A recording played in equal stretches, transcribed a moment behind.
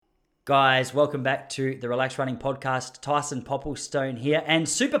Guys, welcome back to the Relax Running Podcast. Tyson Popplestone here, and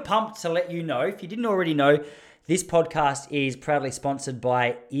super pumped to let you know, if you didn't already know, this podcast is proudly sponsored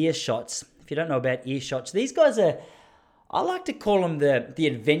by Earshots. If you don't know about Earshots, these guys are, I like to call them the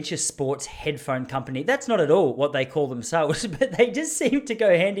adventure sports headphone company. That's not at all what they call themselves, but they just seem to go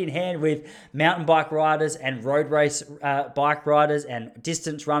hand in hand with mountain bike riders and road race bike riders and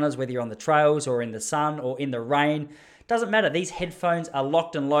distance runners, whether you're on the trails or in the sun or in the rain. Doesn't matter. These headphones are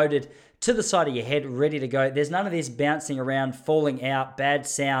locked and loaded to the side of your head, ready to go. There's none of this bouncing around, falling out, bad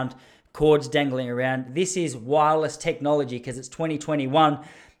sound, cords dangling around. This is wireless technology because it's 2021,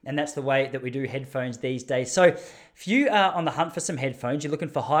 and that's the way that we do headphones these days. So if you are on the hunt for some headphones, you're looking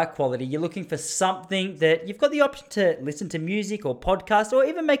for high quality, you're looking for something that you've got the option to listen to music or podcast or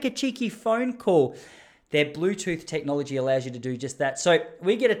even make a cheeky phone call, their Bluetooth technology allows you to do just that. So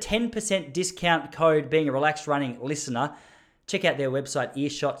we get a 10% discount code being a Relaxed Running listener. Check out their website,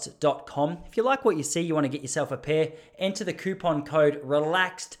 earshots.com. If you like what you see, you want to get yourself a pair, enter the coupon code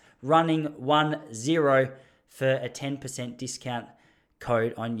RELAXEDRUNNING10 for a 10% discount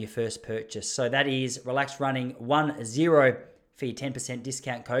code on your first purchase. So that is RELAXEDRUNNING10 for your 10%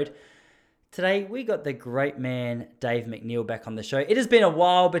 discount code. Today, we got the great man, Dave McNeil, back on the show. It has been a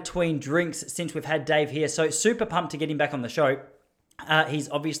while between drinks since we've had Dave here, so super pumped to get him back on the show. He's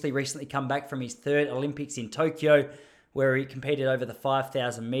obviously recently come back from his third Olympics in Tokyo, where he competed over the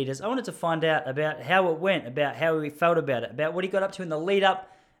 5,000 meters. I wanted to find out about how it went, about how he felt about it, about what he got up to in the lead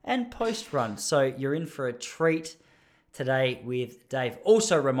up and post run. So you're in for a treat today with Dave.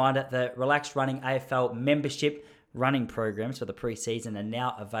 Also, a reminder, the Relaxed Running AFL membership running programs for the pre-season are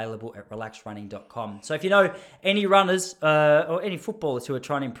now available at relaxrunning.com. So if you know any runners or any footballers who are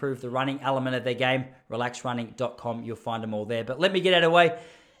trying to improve the running element of their game, relaxrunning.com, you'll find them all there. But let me get out of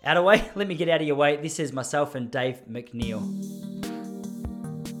your way. This is myself and Dave McNeil.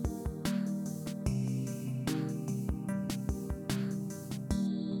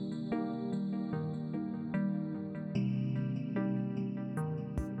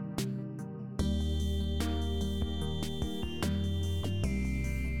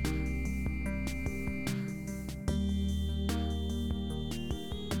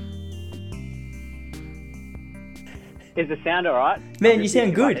 Is the sound all right? Man, you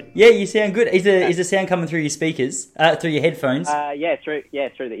sound good. Yeah, you sound good. Is the sound coming through your speakers, through your headphones? Through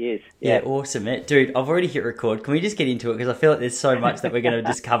the ears. Yeah, awesome, man. Dude, I've already hit record. Can we just get into it? Because I feel like there's so much that we're going to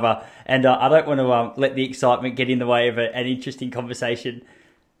discover, and I don't want to let the excitement get in the way of an interesting conversation.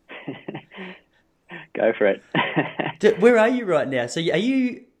 Go for it. Dude, where are you right now? So are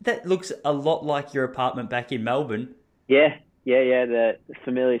you? That looks a lot like your apartment back in Melbourne. Yeah. The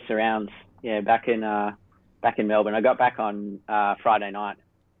familiar surrounds. Yeah, back in Melbourne. I got back on Friday night.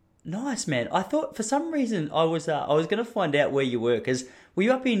 Nice, man. I thought for some reason I was going to find out where you were, because were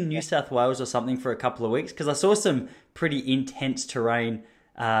you up in New South Wales or something for a couple of weeks? Because I saw some pretty intense terrain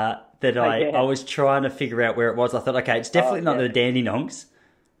that I was trying to figure out where it was. I thought, okay, it's definitely not the Dandenongs.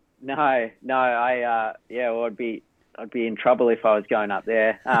 No, I'd be in trouble if I was going up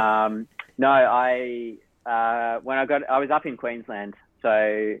there. I was up in Queensland.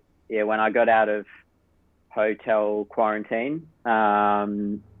 So yeah, when I got out of hotel quarantine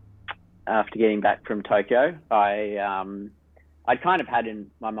after getting back from Tokyo, I'd kind of had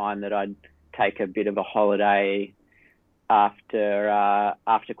in my mind that I'd take a bit of a holiday after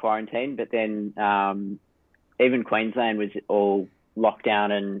quarantine, but then even Queensland was all locked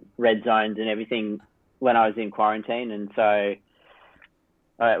down and red zones and everything when I was in quarantine, and so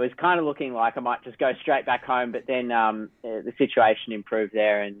it was kind of looking like I might just go straight back home, but then the situation improved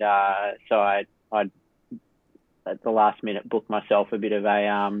there, and so I'd at the last minute booked myself a bit of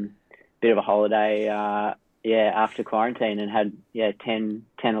a holiday after quarantine, and had 10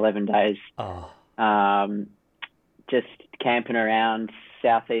 11 days just camping around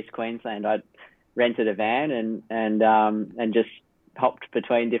southeast Queensland. I rented a van and just hopped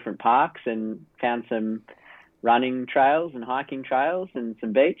between different parks and found some running trails and hiking trails and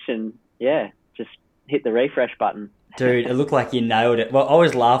some beach, and just hit the refresh button. Dude, it looked like you nailed it. Well, I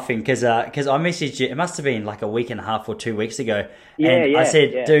was laughing because I messaged you. It must have been like a week and a half or 2 weeks ago. I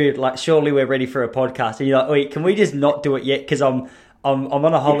said, dude, like, surely we're ready for a podcast. And you're like, wait, can we just not do it yet? Because I'm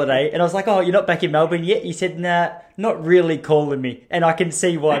on a holiday. And I was like, oh, you're not back in Melbourne yet? You said, nah, not really calling me. And I can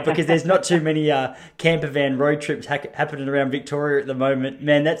see why, because there's not too many camper van road trips happening around Victoria at the moment.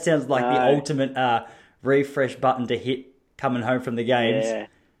 Man, that sounds like the ultimate refresh button to hit coming home from the games.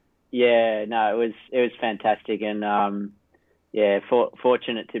 Yeah, no, it was fantastic, and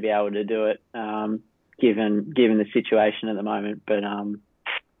fortunate to be able to do it, given the situation at the moment. But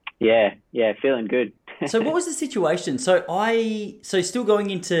feeling good. So what was the situation? So still going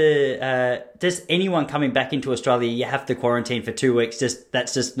into, does anyone coming back into Australia, you have to quarantine for 2 weeks?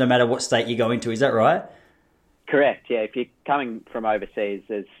 That's just no matter what state you go into. Is that right? Correct. Yeah. If you're coming from overseas,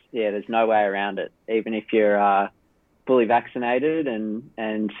 there's no way around it. Even if you're fully vaccinated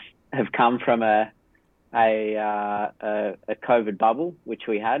and have come from a COVID bubble, which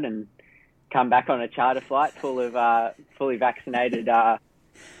we had, and come back on a charter flight full of fully vaccinated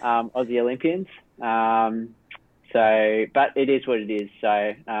Aussie Olympians. But it is what it is.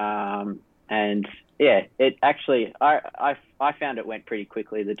 So, and yeah, it actually, I found it went pretty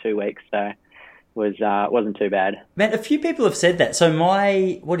quickly, the 2 weeks. So wasn't too bad. Man, a few people have said that. So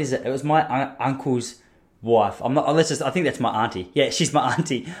what is it? It was my uncle's wife. I think that's my auntie. Yeah, she's my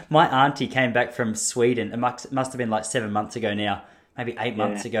auntie. My auntie came back from Sweden. It must have been like 7 months ago now, maybe 8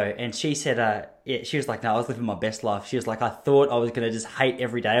 months ago. And she said, she was like, no, I was living my best life. She was like, I thought I was going to just hate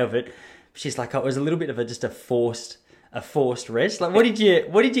every day of it. She's like, it was a little bit of just a forced rest. Like, what did you,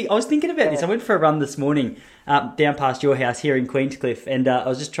 I was thinking about this. I went for a run this morning, down past your house here in Queenscliff. And, I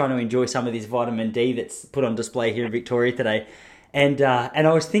was just trying to enjoy some of this vitamin D that's put on display here in Victoria today. And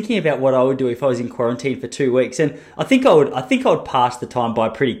I was thinking about what I would do if I was in quarantine for 2 weeks, and I think I would pass the time by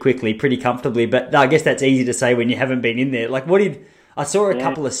pretty quickly, pretty comfortably. But I guess that's easy to say when you haven't been in there. Like, I saw a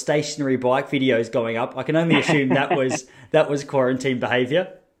couple of stationary bike videos going up. I can only assume that was quarantine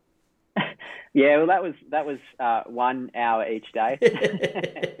behaviour. Yeah, well, that was 1 hour each day.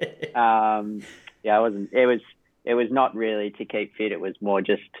 Yeah, it was not really to keep fit. It was more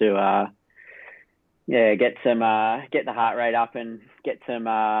just to get the heart rate up and get some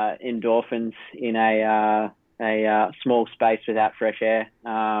endorphins in a small space without fresh air.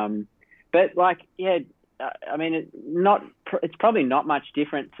 But I mean, it's probably not much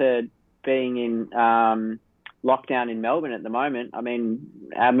different to being in lockdown in Melbourne at the moment. I mean,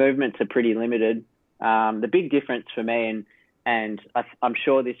 our movements are pretty limited. The big difference for me, and I'm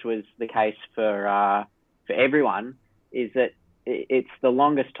sure this was the case for everyone, is that it's the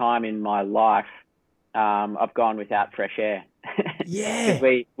longest time in my life I've gone without fresh air. Yeah.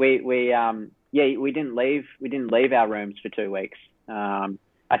 we didn't leave our rooms for 2 weeks.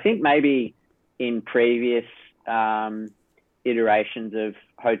 I think maybe in previous iterations of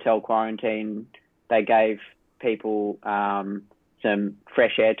hotel quarantine, they gave people some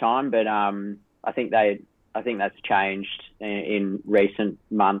fresh air time, but I think that's changed in recent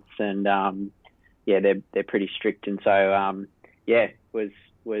months, and they're pretty strict, and so was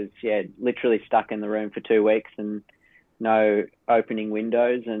literally stuck in the room for 2 weeks and no opening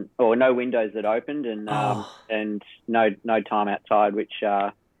windows or no windows that opened, and no time outside, which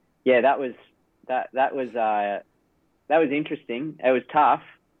that was interesting. It was tough,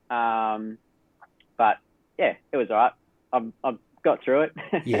 but yeah, it was all right. I've got through it.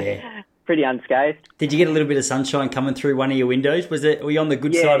 Yeah. Pretty unscathed. Did you get a little bit of sunshine coming through one of your windows? Were you on the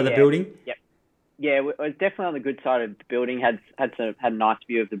good side of the building? Yep. Yeah, it was definitely on the good side of the building. Had a nice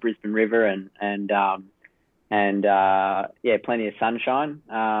view of the Brisbane River and plenty of sunshine.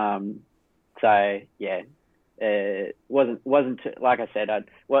 It wasn't like I said. It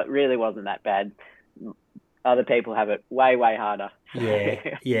really wasn't that bad. Other people have it way harder. Yeah,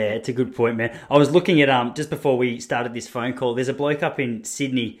 it's a good point, man. I was looking at just before we started this phone call. There's a bloke up in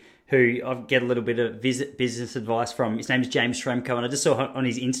Sydney who I get a little bit of business advice from. His name is James Shremko, and I just saw on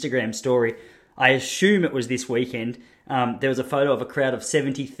his Instagram story. I assume it was this weekend. There was a photo of a crowd of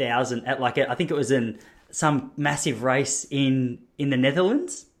 70,000 at I think it was in some massive race in the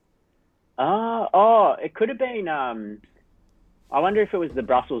Netherlands. It could have been. I wonder if it was the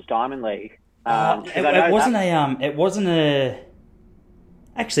Brussels Diamond League. It wasn't a.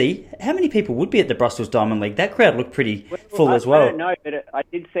 Actually, how many people would be at the Brussels Diamond League? That crowd looked pretty full as well. I don't know, but I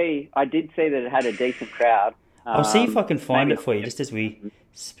did see that it had a decent crowd. I'll see if I can find it for you just as we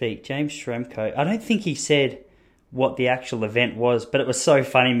speak. James Shremko. I don't think he said what the actual event was, but it was so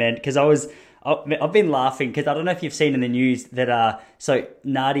funny, man, because I've been laughing because I don't know if you've seen in the news that so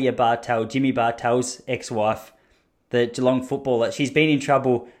Nadia Bartel, Jimmy Bartel's ex-wife, the Geelong footballer, she's been in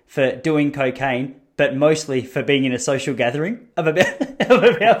trouble for doing cocaine, but mostly for being in a social gathering of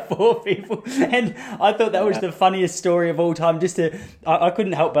about 4 people. And I thought that was the funniest story of all time. I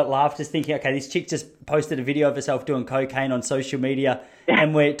couldn't help but laugh just thinking, okay, this chick just posted a video of herself doing cocaine on social media,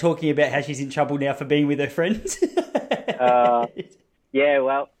 and we're talking about how she's in trouble now for being with her friends. Yeah,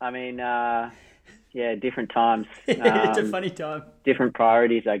 well, I mean, different times. It's a funny time. Different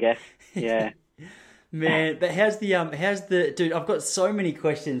priorities, I guess. Yeah. Man, but how's the dude? I've got so many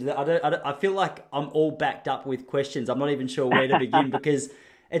questions that I feel like I'm all backed up with questions. I'm not even sure where to begin because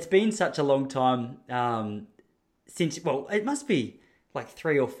it's been such a long time since. Well, it must be. like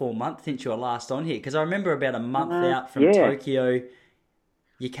 3 or 4 months since you were last on here, because I remember about a month out from Yeah. Tokyo,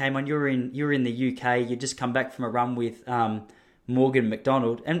 you came on. You were in the UK. You just come back from a run with Morgan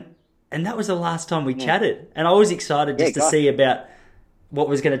McDonald, and that was the last time we chatted. And I was excited just to see about what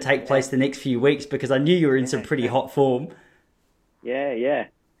was going to take place the next few weeks, because I knew you were in some pretty hot form. Yeah.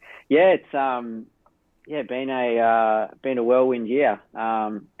 It's been a whirlwind year,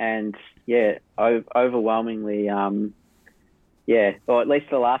 and overwhelmingly, or at least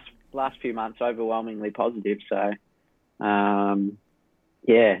the last few months, overwhelmingly positive. So,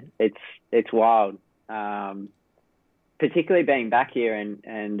 it's wild, particularly being back here and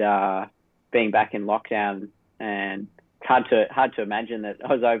being back in lockdown, and it's hard to imagine that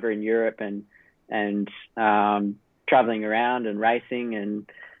I was over in Europe and traveling around and racing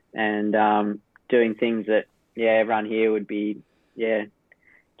and doing things that everyone here would be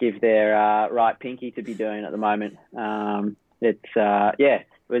give their right pinky to be doing at the moment. It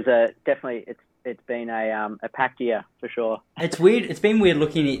was it's been a packed year for sure. It's weird. It's been weird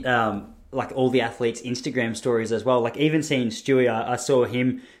looking at like all the athletes' Instagram stories as well. Like even seeing Stewie, I saw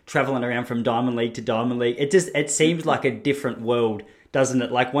him traveling around from Diamond League to Diamond League. It seems like a different world, doesn't it?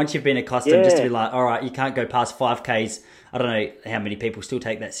 Like once you've been accustomed just to be like, all right, you can't go past 5Ks. I don't know how many people still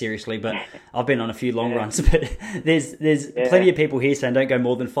take that seriously, but I've been on a few long runs. But there's plenty of people here saying don't go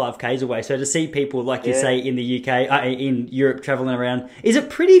more than 5Ks away. So to see people like you say in the UK, in Europe, traveling around, is it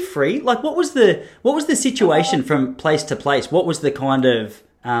pretty free? Like what was the situation from place to place? What was the kind of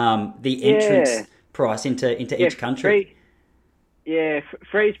the entrance price into each country?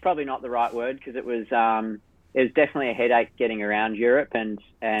 Free is probably not the right word, because it was definitely a headache getting around Europe, and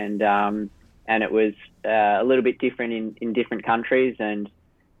it was a little bit different in different countries, and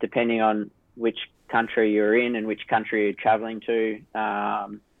depending on which country you're in and which country you're traveling to,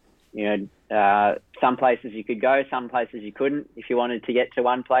 some places you could go, some places you couldn't. If you wanted to get to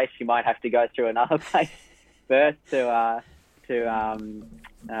one place, you might have to go through another place first to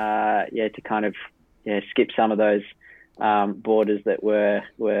kind of skip some of those borders that were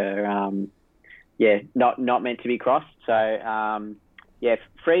not meant to be crossed. So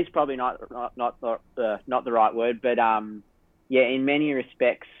free is probably not the right word, but in many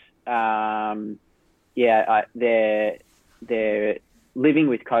respects, they're living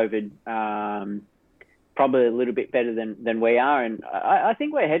with COVID probably a little bit better than we are, and I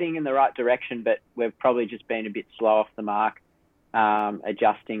think we're heading in the right direction, but we've probably just been a bit slow off the mark,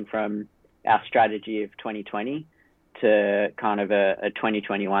 adjusting from our strategy of 2020 to kind of a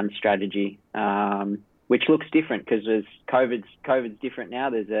 2021 strategy, which looks different because COVID's different now.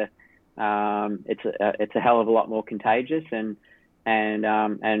 There's it's a hell of a lot more contagious, and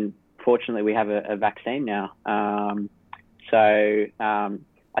fortunately we have a vaccine now. I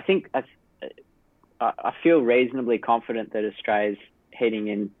think I feel reasonably confident that Australia's heading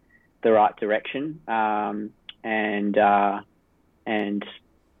in the right direction. In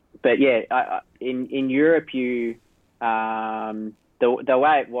Europe, the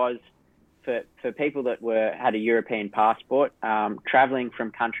way it was for people that had a European passport, traveling from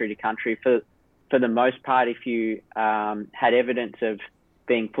country to country, for the most part, if you had evidence of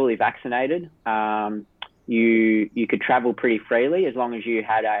being fully vaccinated, you could travel pretty freely as long as you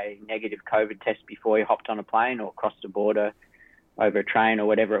had a negative COVID test before you hopped on a plane or crossed a border over a train or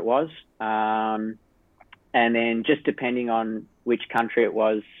whatever it was. And then just depending on which country it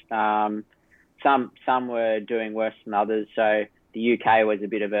was, some were doing worse than others. So the UK was a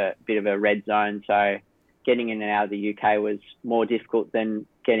bit of a red zone. So getting in and out of the UK was more difficult than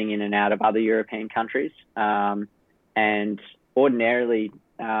getting in and out of other European countries. And ordinarily,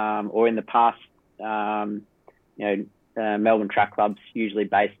 or in the past, Melbourne Track Club's usually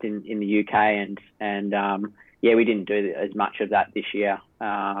based in the UK, and we didn't do as much of that this year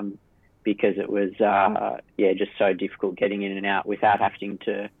because it was just so difficult getting in and out without having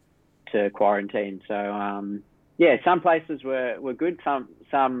to quarantine. So some places were good, some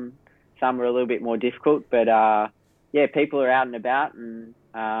were a little bit more difficult, but people are out and about and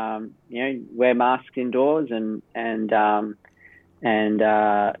wear masks indoors and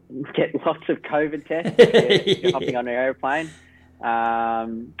get lots of COVID tests if you're hopping on an airplane.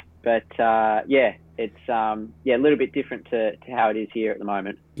 It's a little bit different to how it is here at the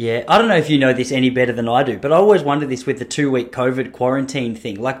moment. Yeah, I don't know if you know this any better than I do, but I always wonder this with the 2-week COVID quarantine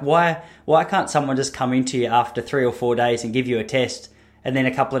thing. Like, why can't someone just come into you after 3 or 4 days and give you a test, and then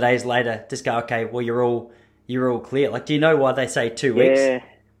a couple of days later just go, okay, well you're all clear? Like, do you know why they say 2 weeks? Yeah.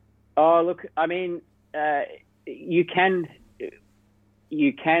 Oh, look, I mean, you can be,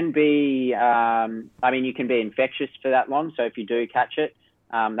 you can be infectious for that long. So if you do catch it,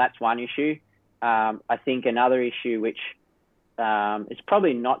 that's one issue. I think another issue which it's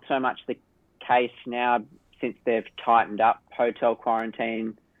probably not so much the case now since they've tightened up hotel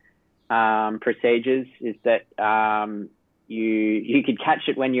quarantine procedures, is that you could catch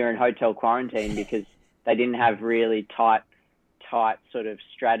it when you're in hotel quarantine because they didn't have really tight sort of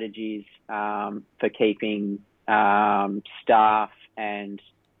strategies for keeping staff and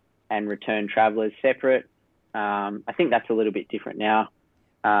return travellers separate. I think that's a little bit different now.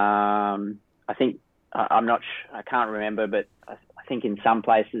 I think I can't remember, but I think in some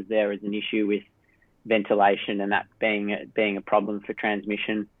places there is an issue with ventilation and that being a problem for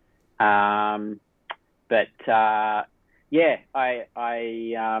transmission. But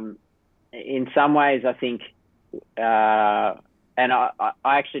in some ways I think, and I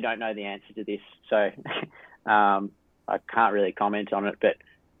actually don't know the answer to this, so I can't really comment on it. But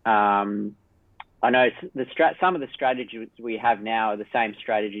I know some of the strategies we have now are the same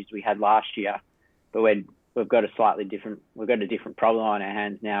strategies we had last year, but we've got a different problem on our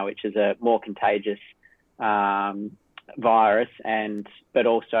hands now, which is a more contagious virus, but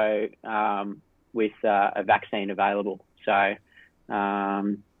also with a vaccine available. So I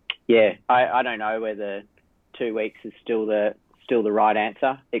don't know whether 2 weeks is still the right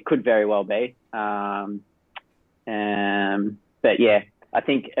answer. It could very well be. But yeah, I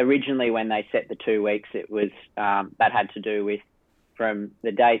think originally when they set the 2 weeks, it was that had to do with from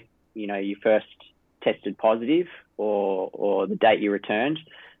the date you first tested positive or the date you returned,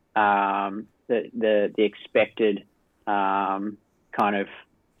 the expected kind of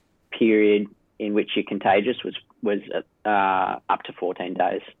period in which you're contagious was up to 14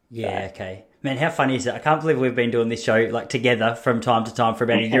 days. Yeah, so. Okay. Man, how funny is it? I can't believe we've been doing this show like together from time to time for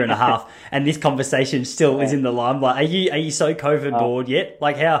about a year and a half, and this conversation still is in the limelight. Are you so COVID bored yet?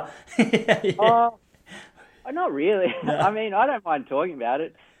 Like how? Not really. No. I mean, I don't mind talking about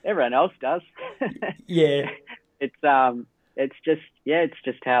it. Everyone else does. Yeah. It's just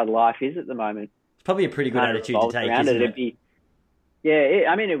how life is at the moment. It's probably a pretty good attitude to take, isn't it? It'd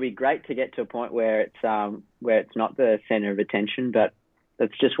be great to get to a point where it's not the center of attention, but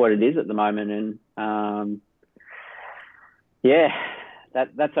that's just what it is at the moment. And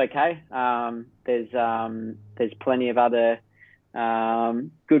that's okay. There's plenty of other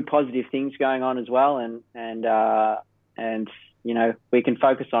good positive things going on as well, and we can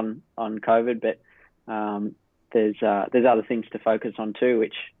focus on COVID, but there's other things to focus on too,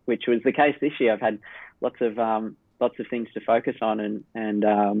 which was the case this year. I've had lots of things to focus on,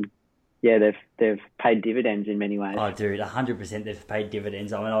 and they've paid dividends in many ways. Oh, dude, 100% they've paid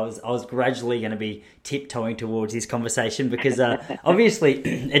dividends. I mean, I was gradually going to be tiptoeing towards this conversation because obviously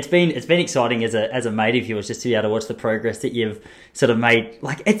it's been exciting as a mate of yours just to be able to watch the progress that you've sort of made.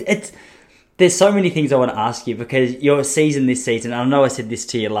 Like there's so many things I want to ask you because your season this season, and I know I said this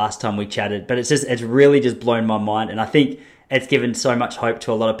to you last time we chatted, but it's really just blown my mind, and I think it's given so much hope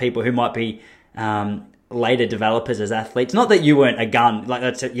to a lot of people who might be later developers as athletes. Not that you weren't a gun, like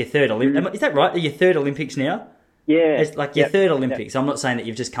that's your third Olympics. Is that right? Are your third Olympics now? Yeah. It's like your third Olympics. I'm not saying that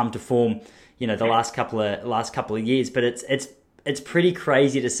you've just come to form, the last couple of years, but it's pretty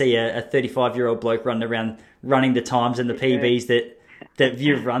crazy to see a 35-year-old bloke running the times and the PBs that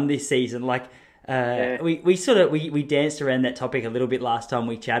you've run this season. Like we danced around that topic a little bit last time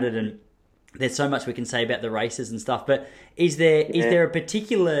we chatted, and there's so much we can say about the races and stuff, but is there a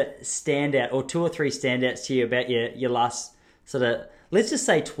particular standout or two or three standouts to you about your last sort of, let's just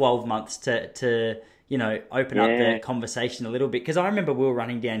say 12 months to open up the conversation a little bit? Because I remember we were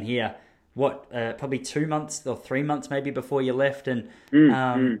running down here, probably 2 months or 3 months maybe before you left, and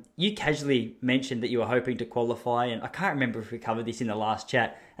you casually mentioned that you were hoping to qualify, and I can't remember if we covered this in the last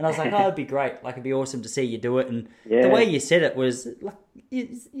chat, and I was like, it'd be great, like it'd be awesome to see you do it, and the way you said it was like,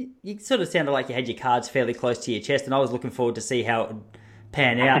 you sort of sounded like you had your cards fairly close to your chest, and I was looking forward to see how it would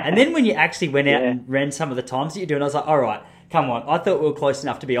pan out. And then when you actually went out and ran some of the times that you're doing, I was like, all right, come on. I thought we were close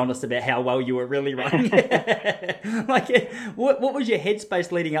enough to be honest about how well you were really running. Like, what was your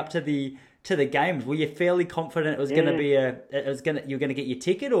headspace leading up to the games? Were you fairly confident it was going to be you were going to get your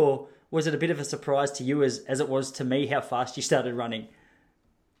ticket, or was it a bit of a surprise to you as it was to me how fast you started running?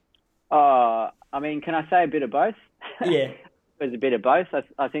 I mean, can I say a bit of both? Yeah. It was a bit of both.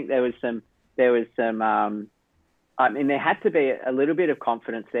 I think there was some. I mean, there had to be a little bit of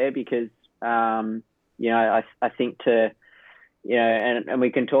confidence there because, I think and we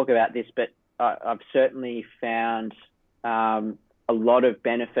can talk about this, but I've certainly found a lot of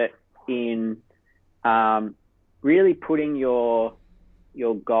benefit in really putting your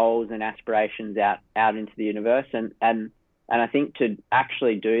goals and aspirations out into the universe, and I think to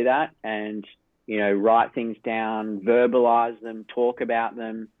actually do that and write things down, verbalize them, talk about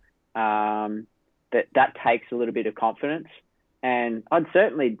them, that takes a little bit of confidence. and I've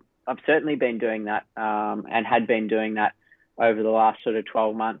certainly been doing that, and had been doing that over the last sort of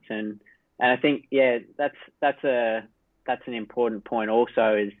 12 months, and I think that's an important point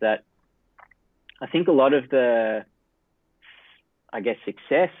also, is that I think a lot of the, I guess,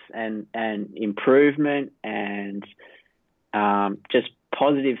 success and improvement and just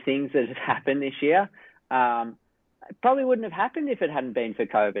positive things that have happened this year probably wouldn't have happened if it hadn't been for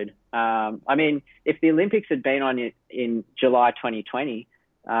COVID. I mean, if the Olympics had been on in July 2020,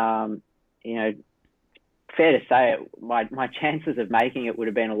 fair to say my chances of making it would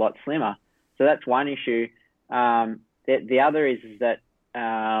have been a lot slimmer. So that's one issue. The other is that,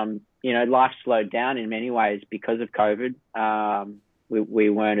 life slowed down in many ways because of COVID. We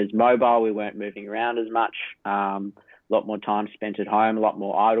weren't as mobile. We weren't moving around as much. A lot more time spent at home, a lot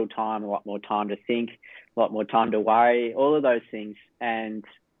more idle time, a lot more time to think, a lot more time to worry, all of those things. And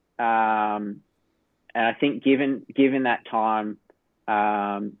I think given that time,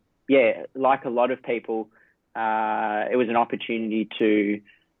 like a lot of people, it was an opportunity to,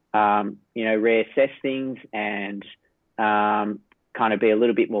 reassess things and kind of be a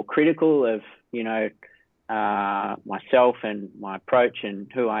little bit more critical of, myself and my approach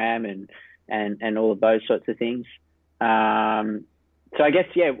and who I am and all of those sorts of things. So I guess,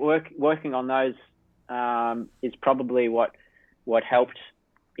 working on those is probably what helped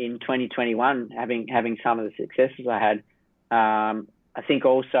in 2021, having some of the successes I had. I think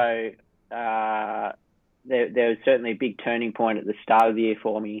also there was certainly a big turning point at the start of the year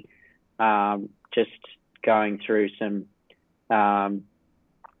for me, just going through some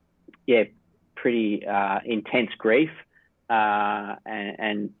pretty intense grief,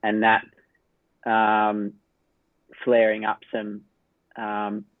 and that flaring up some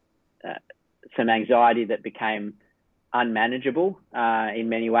anxiety that became unmanageable in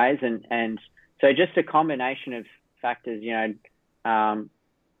many ways, and so just a combination of factors,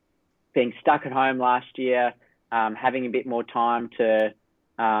 being stuck at home last year, having a bit more time to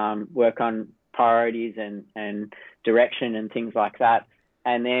work on priorities and direction and things like that,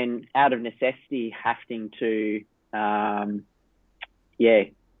 and then out of necessity having to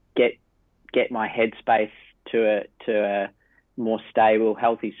get my headspace to a more stable,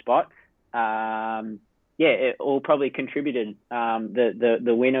 healthy spot. It all probably contributed.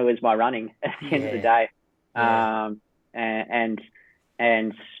 The winner was my running at the end of the day.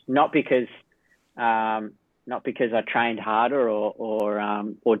 And not because I trained harder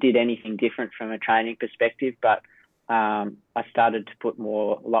or did anything different from a training perspective, but I started to put a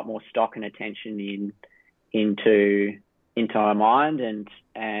lot more stock and attention into my mind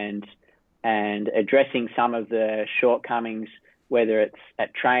and addressing some of the shortcomings, whether it's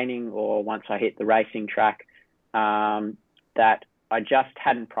at training or once I hit the racing track, that I just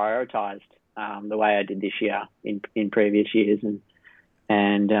hadn't prioritized the way I did this year in previous years,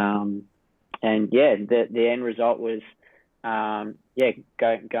 and the end result was going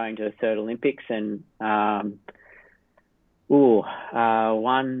to the third Olympics and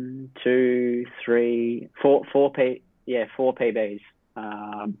 1, 2, 3, 4 PBs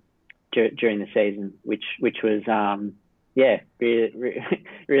during the season, which was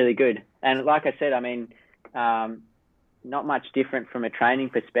really good. And like I said, I mean, not much different from a training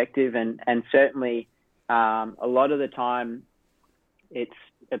perspective, and certainly a lot of the time, it's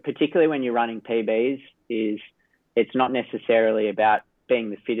particularly when you're running PBs, it's not necessarily about being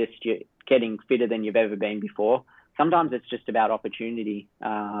the fittest, getting fitter than you've ever been before. Sometimes it's just about opportunity,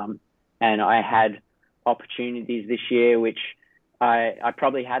 and I had opportunities this year which I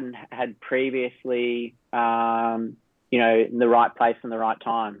probably hadn't had previously, in the right place and the right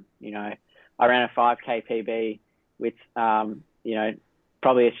time. I ran a 5K PB with,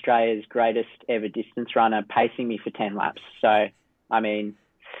 probably Australia's greatest ever distance runner pacing me for 10 laps. So, I mean,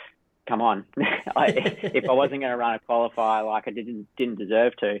 come on. If I wasn't going to run a qualifier, like I didn't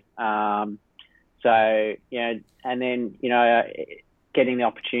deserve to. And then, getting the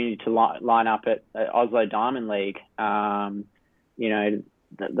opportunity to line up at Oslo Diamond League,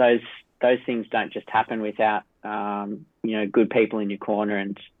 those things don't just happen without, good people in your corner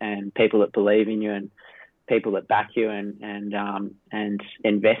and people that believe in you and people that back you and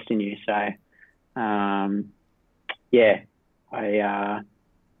invest in you. So, I,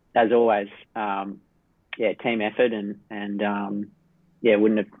 as always, team effort and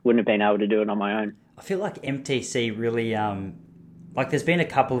wouldn't have been able to do it on my own. I feel like MTC really, there's been a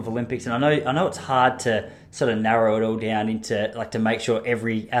couple of Olympics, and I know it's hard to sort of narrow it all down into to make sure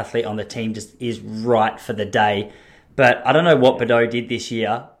every athlete on the team just is right for the day. But I don't know what Baudot did this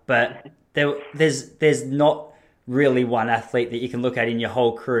year, but there's not really one athlete that you can look at in your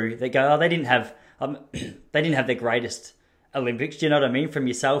whole crew that go, they didn't have their greatest Olympics. Do you know what I mean? From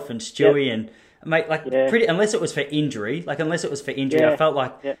yourself and Stewie and mate, like pretty. Unless it was for injury, I felt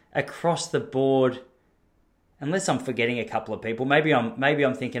like across the board. Unless I'm forgetting a couple of people, maybe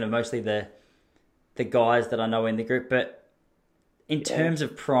I'm thinking of mostly the guys that I know in the group. But in terms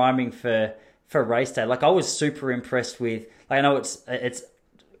of priming for race day, like I was super impressed with. Like I know it's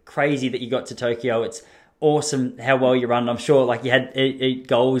crazy that you got to Tokyo. It's awesome how well you run. I'm sure like you had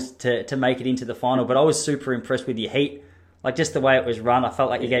goals to make it into the final, but I was super impressed with your heat. Like just the way it was run, I felt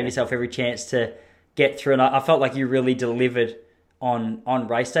like you gave yourself every chance to get through, and I felt like you really delivered on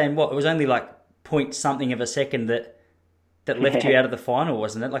race day. And it was only like point something of a second that left you out of the final,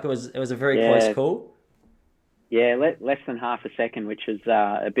 wasn't it? Like it was a very close call. Yeah, less than half a second, which is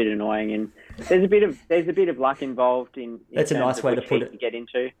a bit annoying, and there's a bit of luck involved in that's a nice way to put it. To get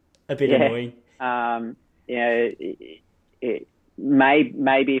into a bit annoying.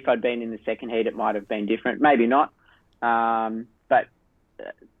 Maybe if I'd been in the second heat, it might have been different. Maybe not, but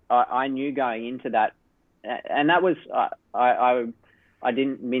I knew going into that, and that was I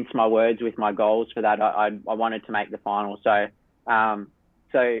didn't mince my words with my goals for that. I wanted to make the final, so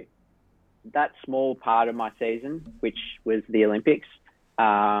that small part of my season, which was the Olympics,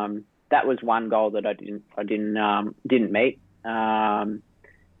 that was one goal that I didn't meet.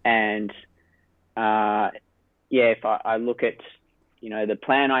 If I look at the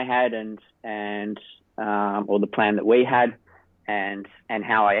plan I had and or the plan that we had and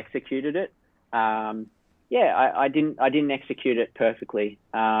how I executed it, I didn't execute it perfectly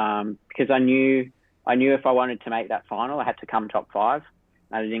because I knew if I wanted to make that final, I had to come top 5.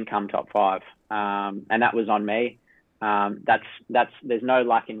 And I didn't come top 5, and that was on me. There's no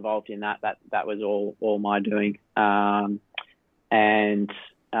luck involved in that. That was all my doing. But am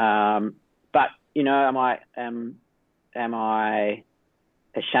I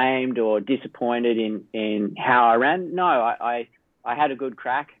ashamed or disappointed in how I ran? No, I had a good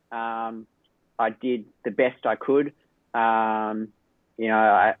crack. I did the best I could. I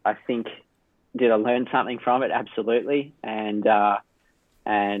think, did I learn something from it? Absolutely. And I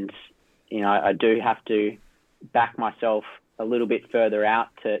do have to back myself a little bit further out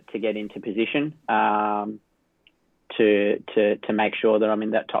to get into position to make sure that I'm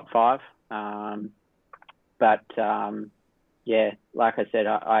in that top 5. Like I said,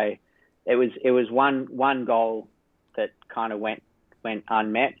 it was one goal that kind of went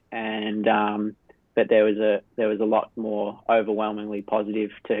unmet, and but there was a lot more overwhelmingly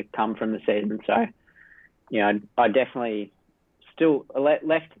positive to come from the season. So I definitely still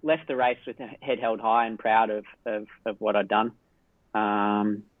left the race with the head held high and proud of what I'd done.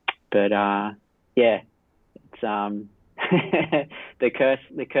 It's the curse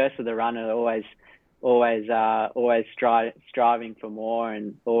of the runner, always striving for more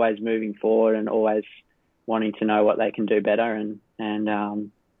and always moving forward and always wanting to know what they can do better, and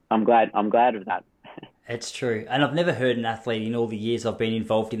I'm glad of that. It's true, and I've never heard an athlete in all the years I've been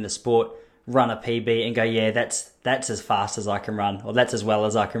involved in the sport run a PB and go, yeah, that's as fast as I can run, or that's as well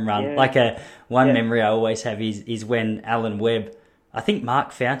as I can run. Yeah. Like memory I always have is when Alan Webb, I think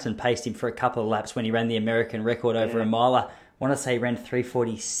Mark Fountain paced him for a couple of laps when he ran the American record over a mile. I want to say he ran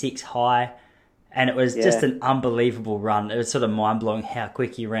 3:46 high, and it was just an unbelievable run. It was sort of mind-blowing how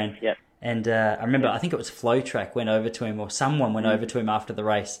quick he ran. Yep. And I remember, I think it was Flow Track went over to him, or someone went over to him after the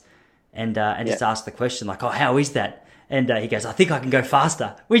race and just asked the question, like, oh, how is that? And he goes, I think I can go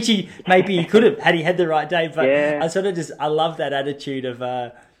faster, which he could have had he had the right day. But I love that attitude of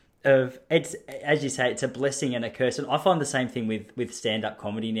it's, as you say, it's a blessing and a curse. And I find the same thing with stand-up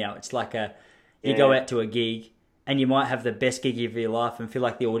comedy now. It's like you go out to a gig and you might have the best gig of your life and feel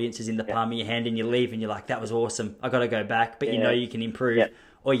like the audience is in the palm of your hand, and you leave and you're like, that was awesome, I got to go back. But you can improve,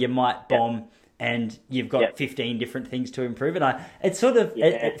 or you might bomb and you've got 15 different things to improve. And it's sort of,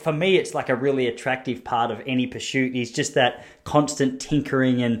 for me, it's like a really attractive part of any pursuit is just that constant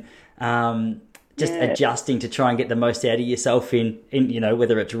tinkering and adjusting to try and get the most out of yourself in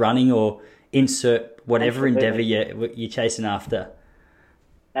whether it's running or insert whatever endeavor you're chasing after.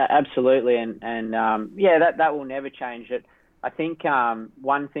 Absolutely. And that will never change it. I think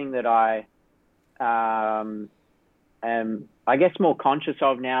one thing that I am, I guess, more conscious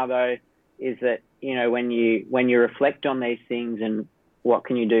of now, though, is that, when you reflect on these things and what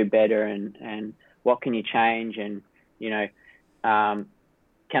can you do better and what can you change, and,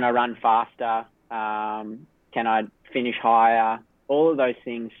 can I run faster? Can I finish higher? All of those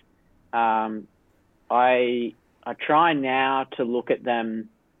things. I try now to look at them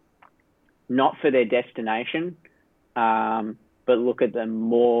not for their destination, but look at them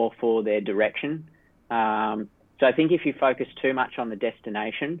more for their direction. So I think if you focus too much on the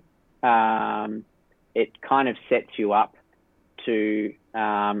destination, it kind of sets you up to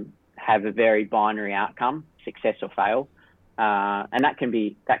have a very binary outcome, success or fail, and that can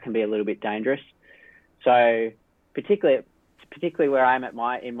be a little bit dangerous. So particularly where I'm at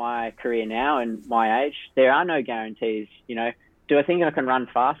in my career now and my age, there are no guarantees. You know, do I think I can run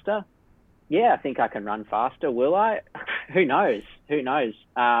faster? Yeah, I think I can run faster. Will I? Who knows?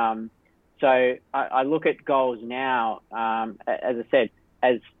 So I look at goals now, as I said,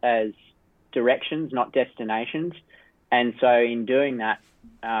 as directions, not destinations. And so in doing that,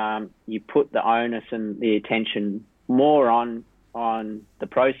 you put the onus and the attention more on the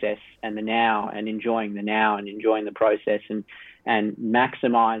process and the now, and enjoying the process, and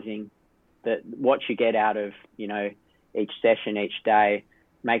maximizing what you get out of, you know, each session, each day,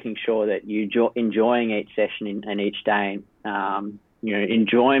 making sure that you enjoying each session and each day. You know,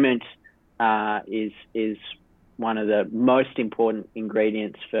 enjoyment is one of the most important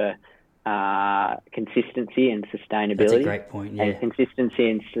ingredients for consistency and sustainability. That's a great point. Yeah. And consistency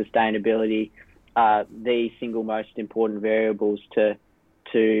and sustainability are the single most important variables to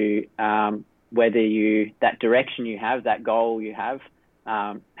whether that direction you have, that goal you have,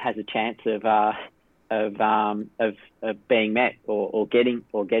 has a chance of being met or getting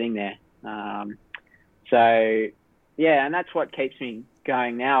there. So yeah, and that's what keeps me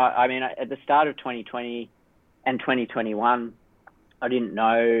going now. I mean, at the start of 2020 and 2021, I didn't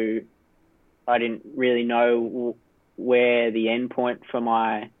really know where the end point for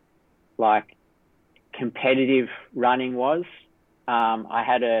my competitive running was. I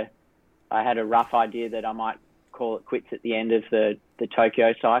had a rough idea that I might call it quits at the end of the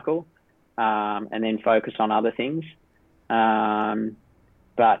Tokyo cycle, and then focus on other things.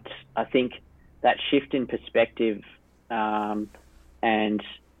 But I think that shift in perspective, and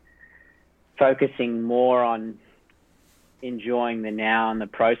focusing more on enjoying the now and the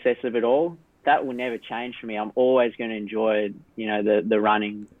process of it all, that will never change for me. I'm always going to enjoy, you know, the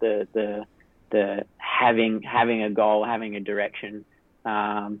running, the having a goal, having a direction.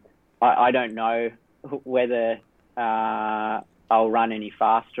 I don't know whether I'll run any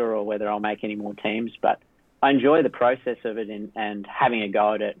faster or whether I'll make any more teams, but I enjoy the process of it and having a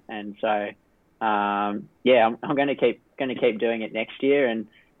go at it. And so, yeah, I'm going to keep doing it next year.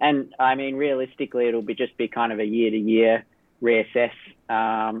 And I mean, realistically, it'll just be kind of a year to year reassess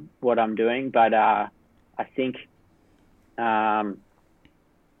what I'm doing. But I think, yeah,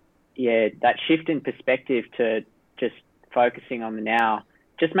 that shift in perspective to just focusing on the now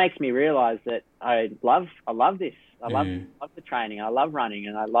just makes me realize that I love this. I love the training. I love running,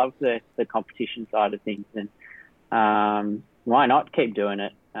 and I love the competition side of things. And why not keep doing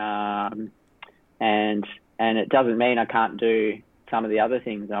it? And it doesn't mean I can't do some of the other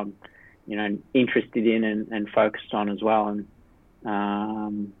things I'm, you know, interested in and focused on as well. And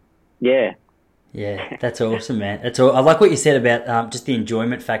yeah. Yeah, that's awesome, man. I like what you said about just the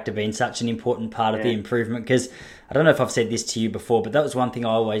enjoyment factor being such an important part of the improvement, because I don't know if I've said this to you before, but that was one thing I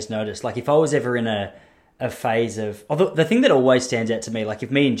always noticed. Like if I was ever in a phase of, although the thing that always stands out to me, like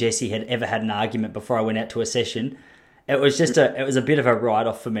if me and Jesse had ever had an argument before I went out to a session, it was a bit of a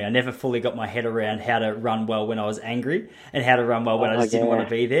write-off for me. I never fully got my head around how to run well when I was angry and how to run well when I just didn't want to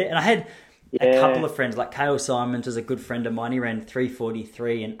be there. And I had a couple of friends, like Kale Simons was a good friend of mine. He ran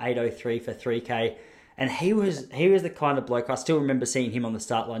 3:43 and 8:03 for 3K. And he was the kind of bloke, I still remember seeing him on the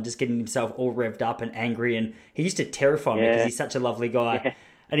start line, just getting himself all revved up and angry. And he used to terrify me because he's such a lovely guy. Yeah.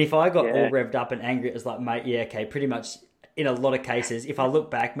 And if I got all revved up and angry, it was like, mate, yeah, okay, pretty much in a lot of cases, if I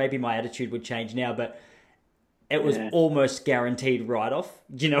look back, maybe my attitude would change now, but it was almost guaranteed write-off.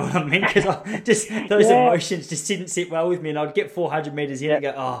 Do you know what I mean? Because those emotions just didn't sit well with me, and I'd get 400 metres in and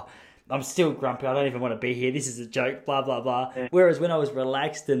go, oh, I'm still grumpy. I don't even want to be here. This is a joke, blah, blah, blah. Yeah. Whereas when I was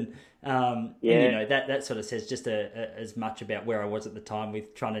relaxed and you know, that sort of says just as much about where I was at the time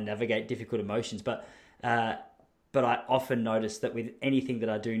with trying to navigate difficult emotions. But I often notice that with anything that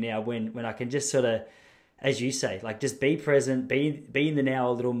I do now, when I can just sort of, as you say, like just be present, be in the now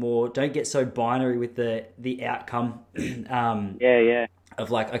a little more. Don't get so binary with the outcome. Of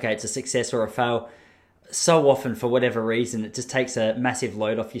like, okay, it's a success or a fail. So often, for whatever reason, it just takes a massive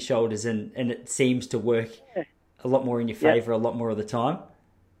load off your shoulders, and it seems to work a lot more in your favour a lot more of the time.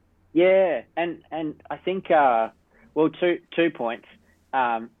 Yeah, and I think well, two points.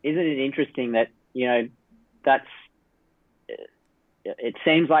 Isn't it interesting that, you know, it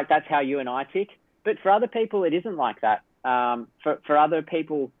seems like that's how you and I tick, but for other people it isn't like that. For other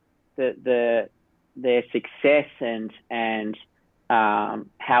people, their success and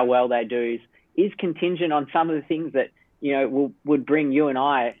how well they do is contingent on some of the things that, you know, would bring you and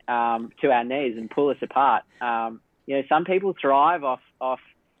I to our knees and pull us apart. You know, some people thrive off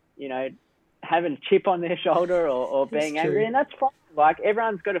you know, having a chip on their shoulder or being That's angry, true. and that's fine. Like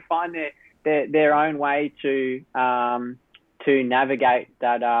everyone's got to find their own way to navigate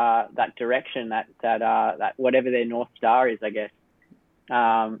that direction, that whatever their North Star is, I guess.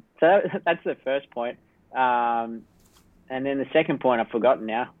 So that's the first point. And then the second point I've forgotten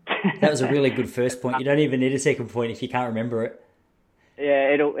now. That was a really good first point. You don't even need a second point if you can't remember it.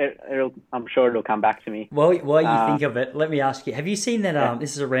 Yeah, it'll. I'm sure it'll come back to me. While you think of it, let me ask you: have you seen that?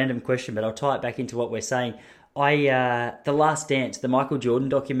 This is a random question, but I'll tie it back into what we're saying. The Last Dance, the Michael Jordan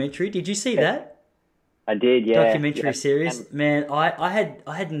documentary. Did you see that? I did. Yeah. Documentary series. Man, I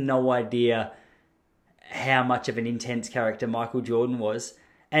had no idea how much of an intense character Michael Jordan was.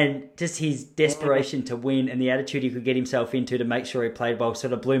 And just his desperation to win and the attitude he could get himself into to make sure he played well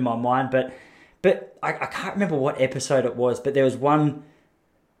sort of blew my mind. But I can't remember what episode it was, but there was one...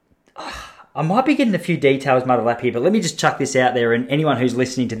 I might be getting a few details muddled up here, but let me just chuck this out there, and anyone who's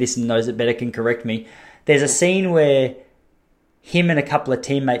listening to this and knows it better can correct me. There's a scene where him and a couple of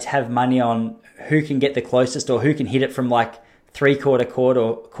teammates have money on who can get the closest or who can hit it from like three-quarter court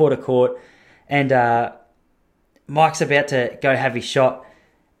or quarter court, and Mike's about to go have his shot.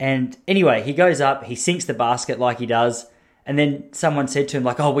 And anyway, he goes up, he sinks the basket like he does, and then someone said to him,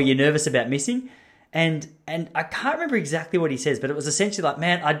 like, oh, were you nervous about missing? And I can't remember exactly what he says, but it was essentially like,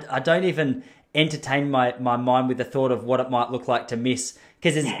 man, I don't even entertain my mind with the thought of what it might look like to miss,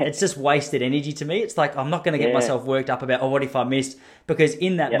 because it's just wasted energy to me. It's like, I'm not going to get myself worked up about, oh, what if I missed? Because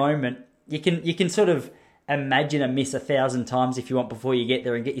in that moment, you can sort of imagine a miss 1,000 times if you want before you get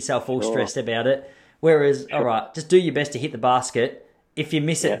there and get yourself all stressed about it. Whereas, all right, just do your best to hit the basket. If you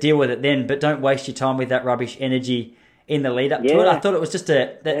miss it, deal with it then, but don't waste your time with that rubbish energy in the lead up to it. I thought it was just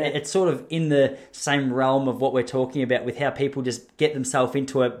it's sort of in the same realm of what we're talking about with how people just get themselves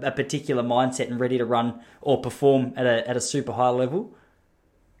into a particular mindset and ready to run or perform at a super high level.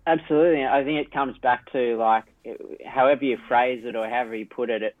 Absolutely. I think it comes back to, like, however you phrase it or however you put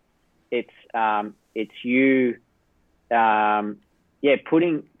it, it's you,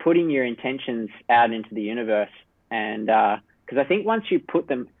 putting your intentions out into the universe. And, because I think once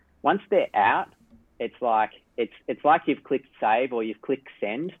they're out, it's like you've clicked save or you've clicked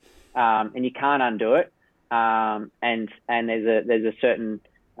send, and you can't undo it. And there's a certain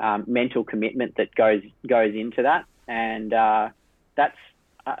mental commitment that goes into that, and that's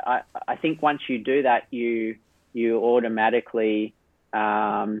I think once you do that, you automatically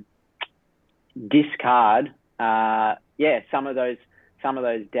discard some of those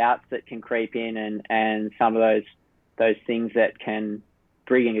doubts that can creep in, and some of those things that can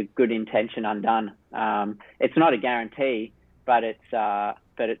bring a good intention undone. It's not a guarantee, but it's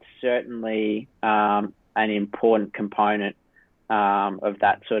certainly an important component of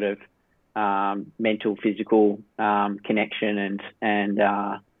that sort of mental, physical connection and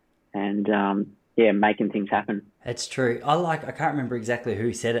making things happen. It's true. I can't remember exactly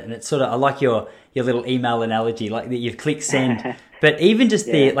who said it, and it's sort of, I like your little email analogy, like that you've clicked send. But even just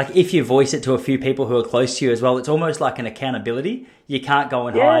like if you voice it to a few people who are close to you as well, it's almost like an accountability. You can't go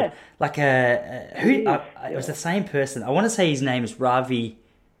and hide. Like it was the same person. I want to say his name is Ravi.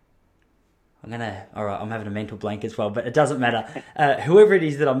 I'm having a mental blank as well, but it doesn't matter. Whoever it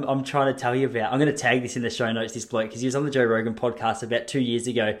is that I'm trying to tell you about, I'm going to tag this in the show notes, this bloke, because he was on the Joe Rogan podcast about 2 years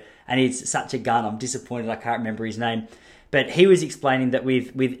ago, and he's such a gun. I'm disappointed I can't remember his name. But he was explaining that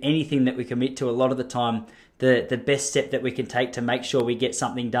with anything that we commit to, a lot of the time, the best step that we can take to make sure we get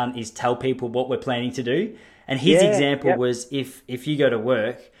something done is tell people what we're planning to do. And his example was if you go to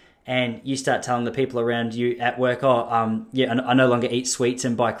work and you start telling the people around you at work, I no longer eat sweets,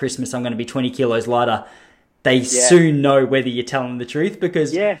 and by Christmas I'm going to be 20 kilos lighter. They soon know whether you're telling them the truth,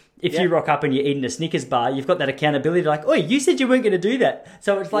 because if you rock up and you're eating a Snickers bar, you've got that accountability like, oh, you said you weren't going to do that.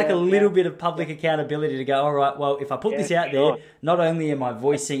 So it's like a little bit of public accountability to go, all right, well, if I put this out there, not only am I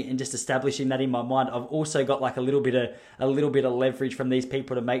voicing and just establishing that in my mind, I've also got like a little bit of leverage from these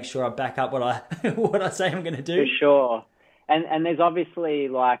people to make sure I back up what I say I'm going to do. For sure. And there's obviously,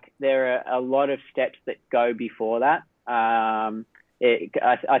 like, there are a lot of steps that go before that. I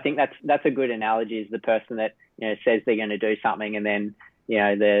think that's a good analogy, is the person that, you know, says they're going to do something, and then, you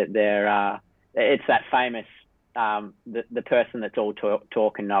know, they're it's that famous the person that's all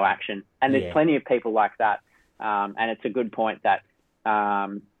talk and no action. And there's plenty of people like that. And it's a good point that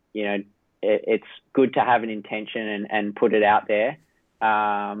you know, it's good to have an intention and put it out there.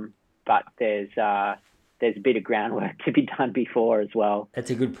 But there's a bit of groundwork to be done before as well.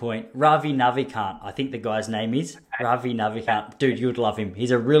 That's a good point. Ravi Navikant, I think the guy's name is. Ravi Navikant. Dude, you'd love him. He's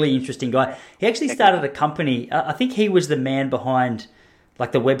a really interesting guy. He actually started a company. I think he was the man behind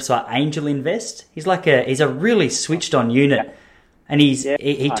like the website Angel Invest. He's a really switched on unit. And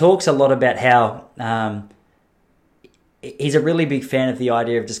he talks a lot about how he's a really big fan of the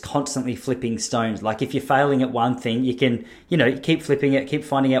idea of just constantly flipping stones. Like if you're failing at one thing, you can, keep flipping it, keep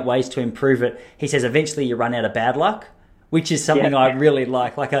finding out ways to improve it. He says eventually you run out of bad luck, which is something I really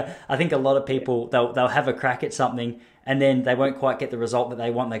like. Like I think a lot of people, they'll have a crack at something and then they won't quite get the result that they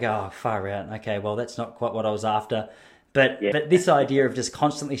want. They go, oh, far out. Okay, well, that's not quite what I was after. But this idea of just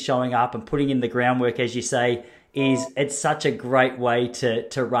constantly showing up and putting in the groundwork, as you say, it's such a great way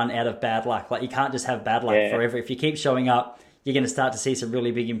to run out of bad luck. Like you can't just have bad luck forever. If you keep showing up, you're going to start to see some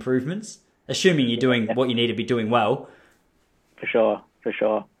really big improvements, assuming you're doing what you need to be doing well. For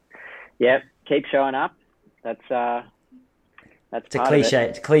sure. Yep, keep showing up. That's it's a cliche.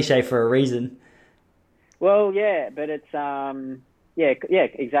 It's a cliche for a reason. Well, yeah, but it's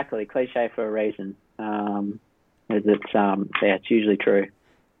exactly, cliche for a reason. It's usually true.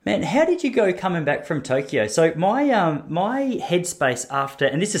 Man, how did you go coming back from Tokyo? So my headspace after,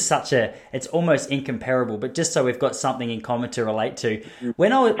 and this is it's almost incomparable, but just so we've got something in common to relate to.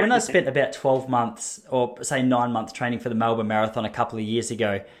 When I spent about 12 months or say 9 months training for the Melbourne Marathon a couple of years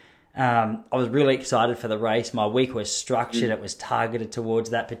ago, I was really excited for the race. My week was structured. It was targeted towards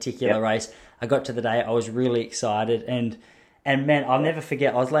that particular race. I got to the day, I was really excited. And man, I'll never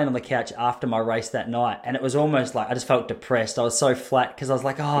forget, I was laying on the couch after my race that night and it was almost like I just felt depressed. I was so flat because I was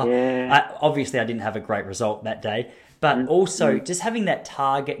like, obviously I didn't have a great result that day. But also just having that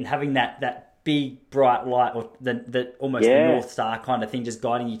target and having that big bright light or the almost the North Star kind of thing just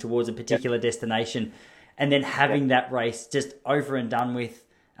guiding you towards a particular destination. And then having that race just over and done with,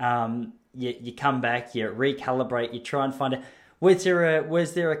 you come back, you recalibrate, you try and find it. Was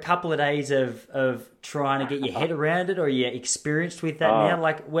there a couple of days of trying to get your head around it, or are you experienced with that now?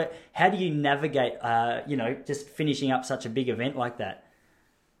 Like, how do you navigate, just finishing up such a big event like that?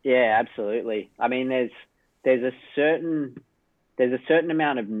 Yeah, absolutely. I mean, there's a certain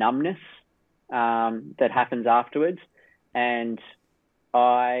amount of numbness that happens afterwards, and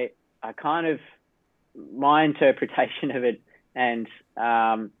I kind of, my interpretation of it, and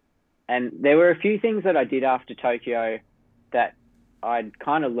there were a few things that I did after Tokyo that I'd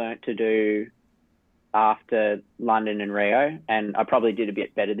kind of learnt to do after London and Rio, and I probably did a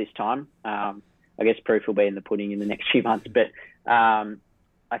bit better this time. I guess proof will be in the pudding in the next few months, but I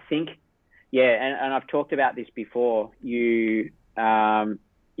think, and I've talked about this before. It's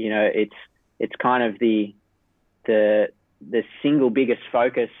kind of the single biggest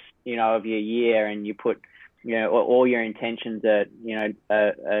focus, of your year, and you put, all your intentions are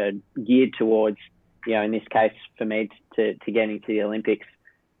geared towards, in this case for me to getting to the Olympics,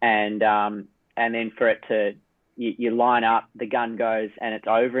 and then for it to, you line up, the gun goes, and it's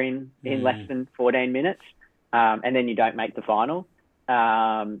over in less than 14 minutes, and then you don't make the final.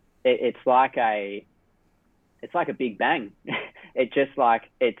 It's like a big bang. It's just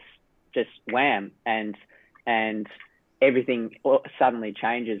wham, and everything suddenly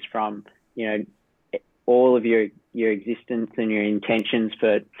changes from, all of your existence and your intentions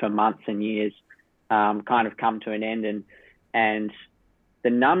for months and years kind of come to an end, and the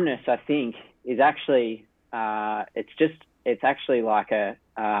numbness, I think, is actually it's actually like an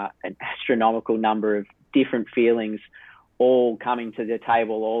astronomical number of different feelings all coming to the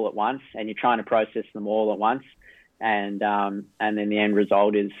table all at once, and you're trying to process them all at once, and then the end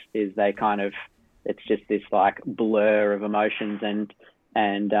result is they kind of, it's just this like blur of emotions, and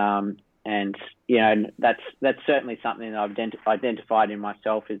that's certainly something that I've identified in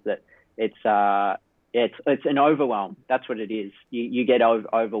myself, is that it's an overwhelm. That's what it is. You get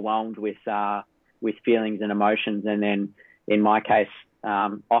overwhelmed with feelings and emotions, and then in my case,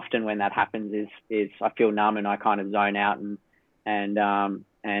 often when that happens is I feel numb and I kind of zone out and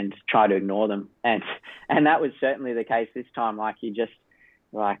try to ignore them, and that was certainly the case this time. Like, you just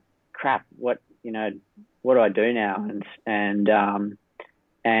like, crap, what do I do now? And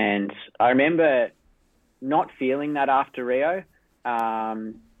I remember not feeling that after Rio,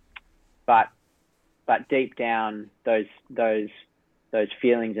 but deep down those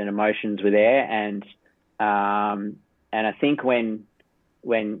feelings and emotions were there, and I think when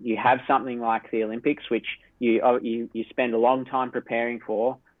you have something like the Olympics, which you spend a long time preparing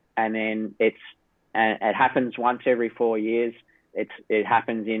for, and then it happens once every 4 years. It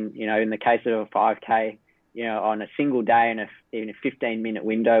happens in the case of a 5K, on a single day in a 15-minute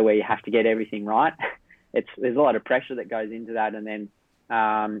window where you have to get everything right. There's a lot of pressure that goes into that, and then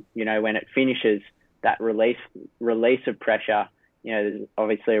when it finishes, that release of pressure, there's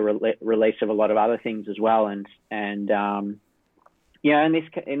obviously a release of a lot of other things as well, and in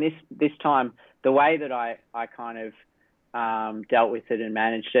this time, the way that I kind of dealt with it and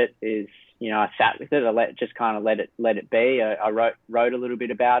managed it is, I sat with it. I let it be. I wrote a little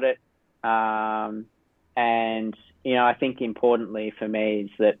bit about it. And, I think importantly for me is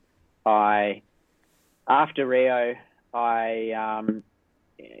that after Rio, I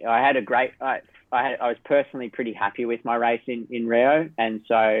was personally pretty happy with my race in Rio. And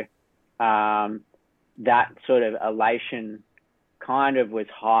so, that sort of elation kind of was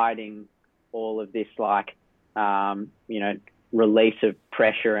hiding all of this, release of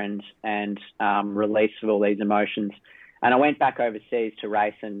pressure and release of all these emotions. And I went back overseas to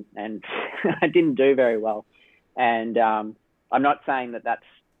race and I didn't do very well. And I'm not saying that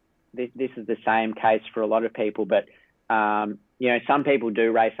this is the same case for a lot of people, but, some people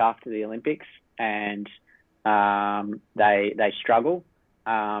do race after the Olympics and they struggle.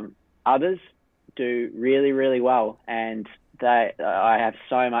 Others do really, really well. And I have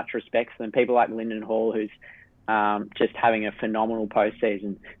so much respect for them. People like Lyndon Hall, who's just having a phenomenal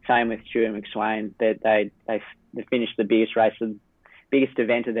postseason. Same with Stuart McSwain. They finished the biggest race, the biggest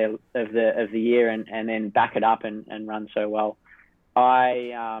event of the year, and then back it up and run so well.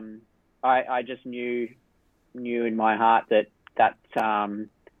 I just knew in my heart that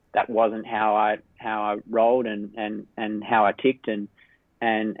wasn't how I rolled and how I ticked, and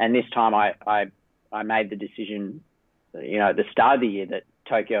this time I made the decision, at the start of the year, that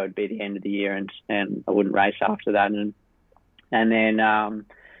Tokyo would be the end of the year and I wouldn't race after that. And then,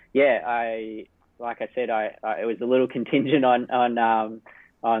 like I said, it was a little contingent on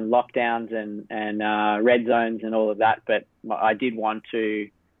lockdowns and red zones and all of that. But I did want to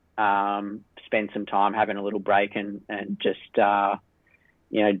spend some time having a little break and just,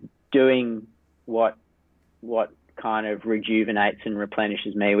 doing what kind of rejuvenates and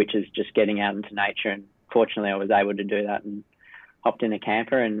replenishes me, which is just getting out into nature. And fortunately, I was able to do that and hopped in a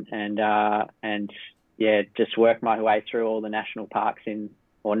camper and just worked my way through all the national parks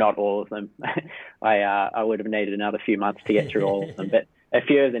or not all of them. I would have needed another few months to get through all of them, but a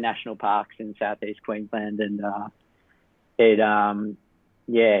few of the national parks in southeast Queensland, and it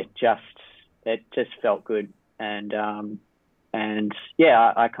just felt good.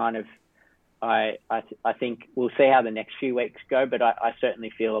 I think we'll see how the next few weeks go, but I certainly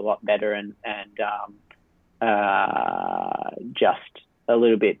feel a lot better and just a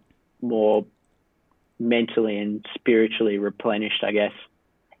little bit more mentally and spiritually replenished, I guess.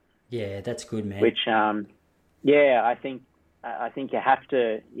 Yeah, that's good, man. Which, I think you have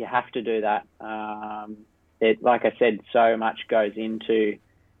to do that. Like I said, so much goes into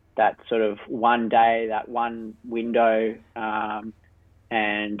that sort of one day, that one window, and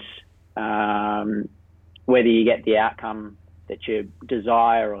whether you get the outcome that you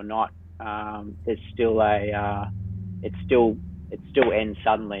desire or not, there's still it still ends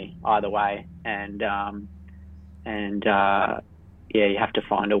suddenly either way, and you have to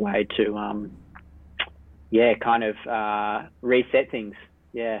find a way to reset things.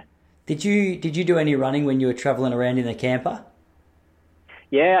 Yeah. Did you do any running when you were traveling around in the camper?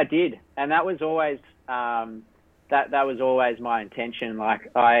 Yeah, I did, and that was always that was always my intention. I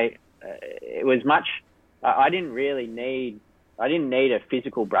didn't need a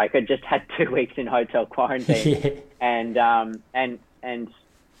physical break. I just had 2 weeks in hotel quarantine, yeah. and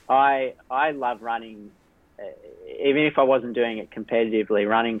I love running, even if I wasn't doing it competitively.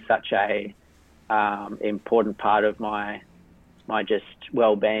 Running such a important part of my just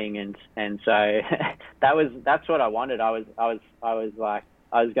well-being, and so that's what I wanted. I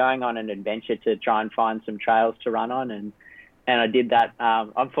was going on an adventure to try and find some trails to run on, and I did that.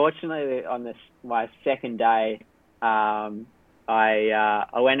 Unfortunately, on my second day, I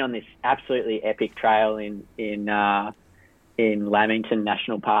went on this absolutely epic trail in Lamington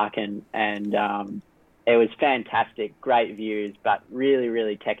National Park, and it was fantastic, great views, but really,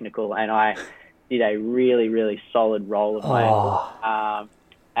 really technical. And I did a really, really solid roll of my ankle,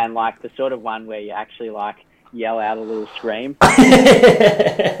 and the sort of one where you actually yell out a little scream.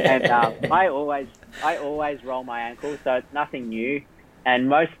 And I always roll my ankle, so it's nothing new. And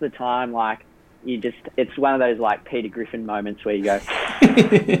most of the time, it's one of those Peter Griffin moments where you go,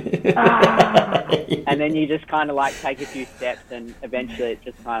 and then you just kind of take a few steps, and eventually it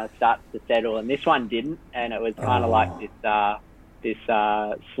just kind of starts to settle. And this one didn't, and it was kind of this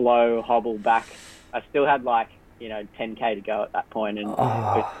slow hobble back. I still had 10K to go at that point, and it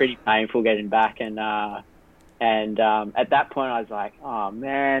was pretty painful getting back. And at that point, I was like, oh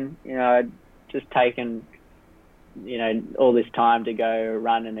man, I'd just taken, all this time to go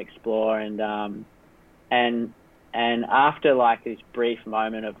run and explore, and after this brief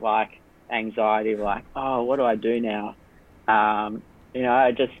moment of anxiety of oh, what do I do now?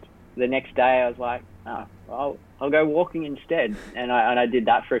 The next day I was like, I'll go walking instead. And I did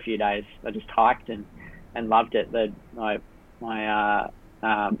that for a few days. I just hiked and loved it. My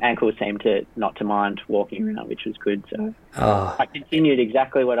ankles seemed to not to mind walking around, which was good. So I continued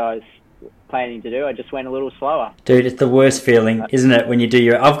exactly what I was planning to do. I just went a little slower. Dude, it's the worst feeling, isn't it, when you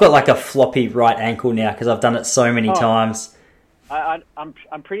do I've got like a floppy right ankle now because I've done it so many times. I'm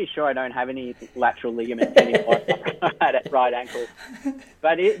pretty sure I don't have any lateral ligaments anymore at right ankle.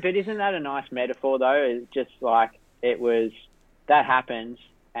 But isn't that a nice metaphor though? It's just like that happened,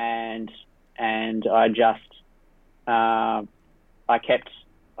 and I just I kept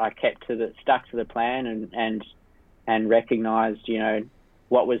stuck to the plan and recognized,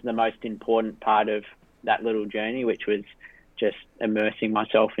 what was the most important part of that little journey, which was just immersing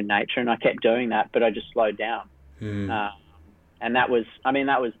myself in nature. And I kept doing that, but I just slowed down. And that is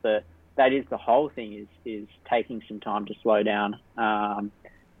the whole thing is taking some time to slow down.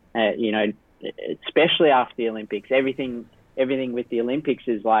 Especially after the Olympics, everything with the Olympics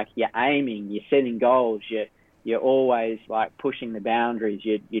is like you're aiming, you're setting goals, you're always like pushing the boundaries.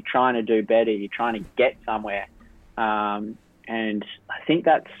 You're trying to do better. You're trying to get somewhere. And I think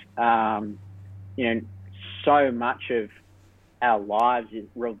that's, so much of our lives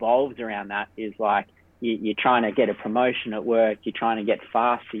revolves around that. Is like you're trying to get a promotion at work. You're trying to get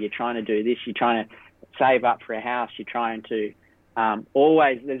faster. You're trying to do this. You're trying to save up for a house. You're trying to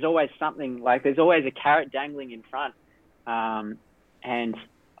there's always something, like there's always a carrot dangling in front. And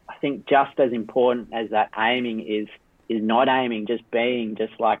I think just as important as that aiming is not aiming, just being,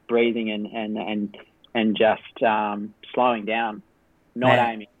 just like breathing and just slowing down, not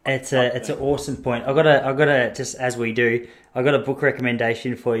aiming. It's an awesome point. I gotta just, as we do, I got a book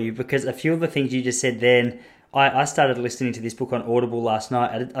recommendation for you, because a few of the things you just said then, I started listening to this book on Audible last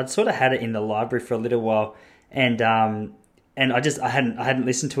night. I'd sort of had it in the library for a little while, and I hadn't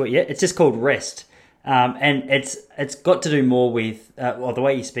listened to it yet. It's just called Rest. And it's got to do more with the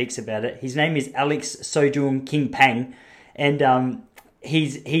way he speaks about it. His name is Alex Sojung King Pang, and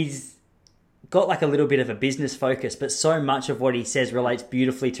he's got like a little bit of a business focus, but so much of what he says relates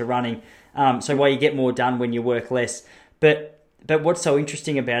beautifully to running. So why you get more done when you work less. But what's so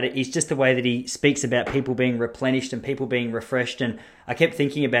interesting about it is just the way that he speaks about people being replenished and people being refreshed. And I kept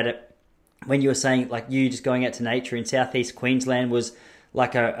thinking about it when you were saying, like, you just going out to nature in southeast Queensland was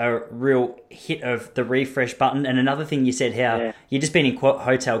like a real hit of the refresh button. And another thing you said, how you just been in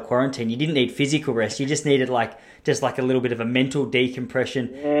hotel quarantine, you didn't need physical rest, you just needed just a little bit of a mental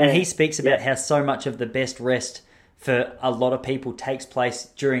decompression. And he speaks about how so much of the best rest for a lot of people takes place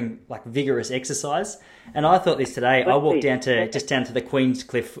during like vigorous exercise. And I thought this today. I walked down to the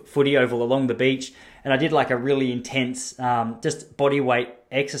Queenscliff footy oval along the beach, and I did like a really intense just body weight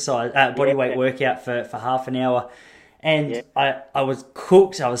exercise, workout for half an hour. And I was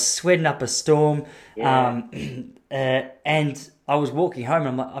cooked. I was sweating up a storm. And I was walking home, and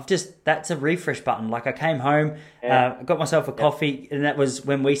I'm like, that's a refresh button. Like, I came home, I got myself a coffee, and that was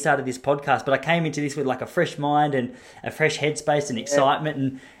when we started this podcast. But I came into this with like a fresh mind and a fresh headspace and excitement.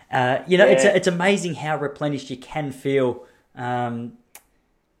 And, it's amazing how replenished you can feel when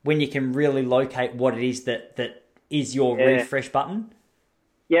you can really locate what it is that is your refresh button.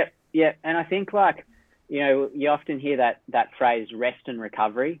 Yep. And I think, like, you often hear that phrase, rest and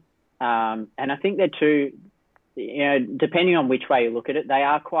recovery. And I think they're two, depending on which way you look at it, they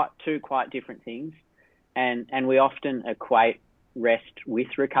are two quite different things. And we often equate rest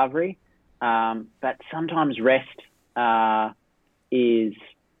with recovery. But sometimes rest is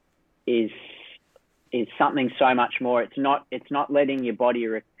something so much more. It's not letting your body,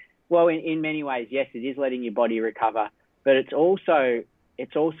 in many ways, yes, it is letting your body recover, but it's also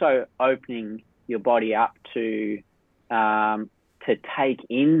opening your body up to take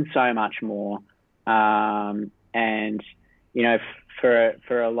in so much more. And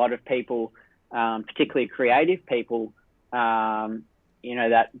for a lot of people, particularly creative people, that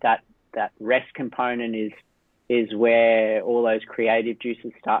rest component is where all those creative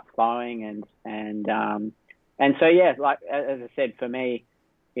juices start flowing. And so, like, as I said, for me,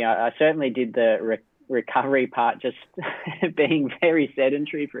 I certainly did the recovery part, just being very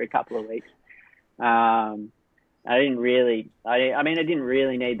sedentary for a couple of weeks. I didn't really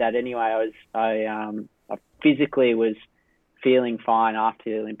need that anyway. I physically was feeling fine after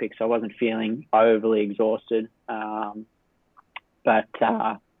the Olympics. I wasn't feeling overly exhausted. But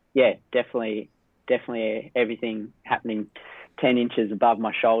definitely everything happening 10 inches above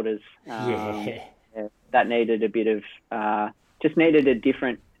my shoulders. That needed a bit of, just needed a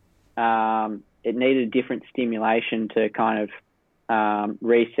different, it needed a different stimulation to kind of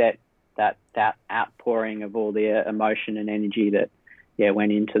reset that outpouring of all the emotion and energy that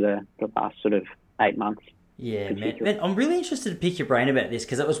went into the last sort of months. Yeah, man, I'm really interested to pick your brain about this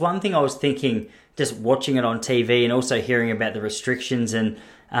because it was one thing I was thinking just watching it on TV and also hearing about the restrictions and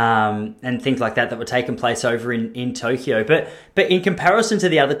things like that were taking place over in Tokyo. But in comparison to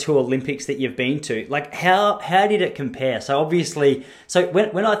the other two Olympics that you've been to, like how did it compare? So obviously,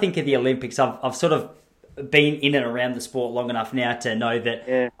 when I think of the Olympics, I've sort of been in and around the sport long enough now to know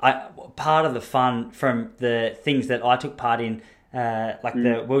that part of the fun from the things that I took part in,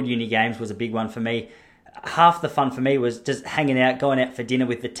 the World Uni Games was a big one for me. Half the fun for me was just hanging out, going out for dinner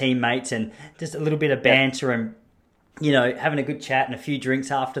with the teammates and just a little bit of banter and, having a good chat and a few drinks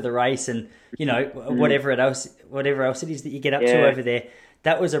after the race and, whatever else it is that you get up to over there.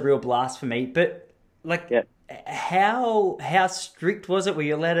 That was a real blast for me. But how strict was it? Were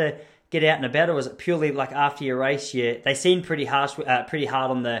you allowed to get out and about, or was it purely like after your race? They seemed pretty hard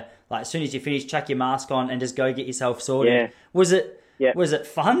on the, like, as soon as you finish, chuck your mask on and just go get yourself sorted. Yeah. Was it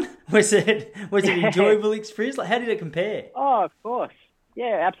fun? Was it an enjoyable experience? Like, how did it compare? Oh, of course.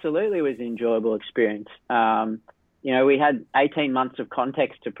 Yeah, absolutely. It was an enjoyable experience. We had 18 months of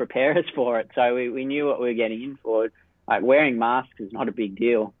context to prepare us for it. So we knew what we were getting in for. Like, wearing masks is not a big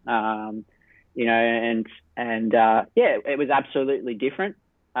deal. It was absolutely different.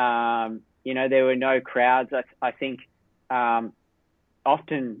 There were no crowds. I think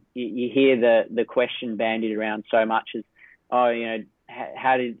often you hear the question bandied around so much as,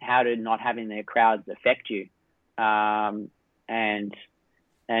 how did not having their crowds affect you? In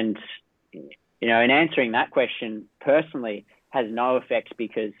answering that question personally has no effect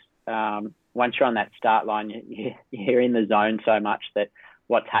because once you're on that start line, you're in the zone so much that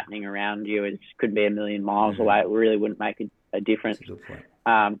what's happening around you could be a million miles away. It really wouldn't make a difference. That's a good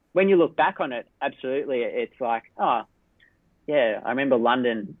point. When you look back on it, absolutely, it's like, I remember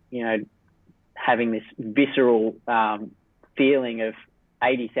London, having this visceral feeling of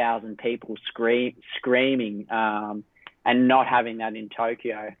 80,000 people screaming and not having that in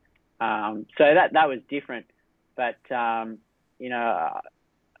Tokyo. So that was different. But, I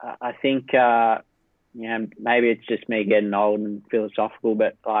think, maybe it's just me getting old and philosophical,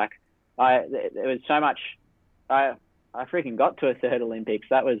 but there was so much, I freaking got to a third Olympics.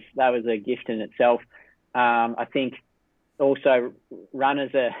 That was a gift in itself. I think also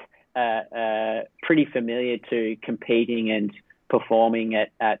runners are pretty familiar to competing and performing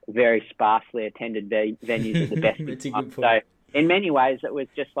at very sparsely attended venues at the best of times. So in many ways, it was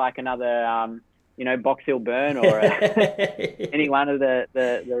just like another, Box Hill Burn or any one of the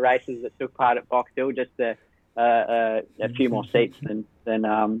races that took part at Box Hill, just a few more seats than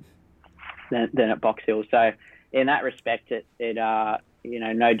at Box Hill. So in that respect, it no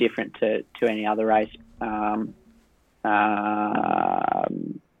different to any other race.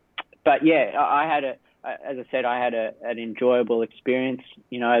 But yeah, I had an enjoyable experience.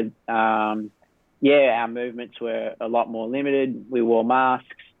 Our movements were a lot more limited. We wore masks.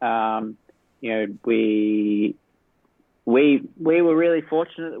 We were really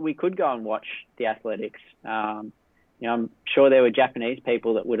fortunate that we could go and watch the athletics. I'm sure there were Japanese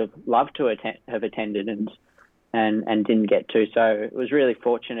people that would have loved to have attended and didn't get to. So it was really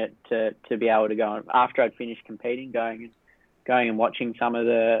fortunate to be able to go after I'd finished competing, going and watching some of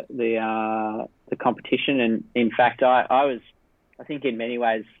the competition. And in fact, I think in many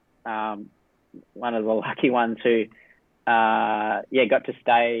ways one of the lucky ones who got to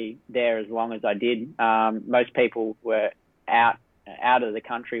stay there as long as I did. Most people were out of the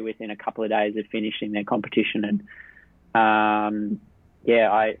country within a couple of days of finishing their competition, and I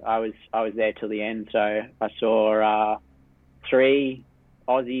was there till the end. So I saw 3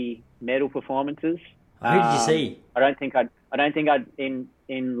 Aussie medal performances. Who did you see? I don't think I'd in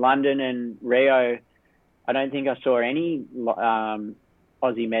London and Rio. I don't think I saw any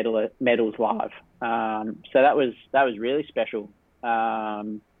Aussie medals live. So that was really special.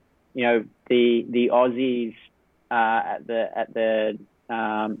 The Aussies at the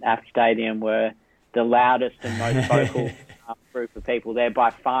AF Stadium were the loudest and most vocal group of people there by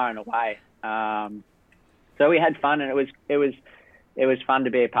far and away. So we had fun, and it was fun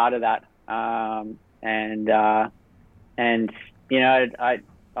to be a part of that. I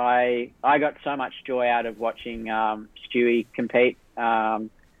got so much joy out of watching Stewie compete,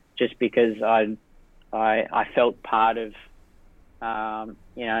 just because I felt part of,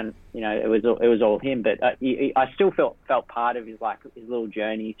 it was all him, but I still felt part of his little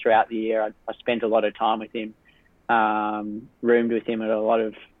journey throughout the year. I spent a lot of time with him, roomed with him at a lot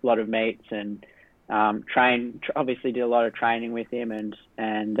of meets, and obviously did a lot of training with him, and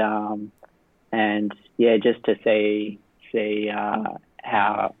just to see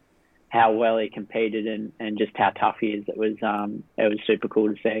how well he competed and just how tough he is. It was super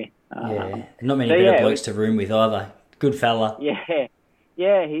cool to see. Not many better blokes to room with either. Good fella.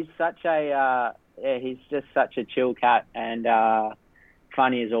 Yeah, he's he's just such a chill cat and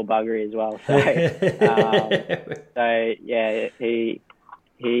funny as all buggery as well. So, it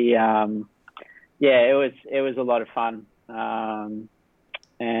was a lot of fun.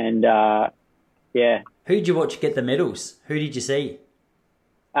 Who did you watch get the medals? Who did you see?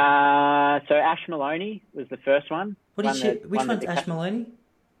 So Ash Maloney was the first one. Which one's Ash Maloney?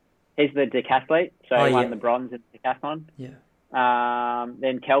 He's the decathlete, so he won the bronze in the decathlon. Yeah.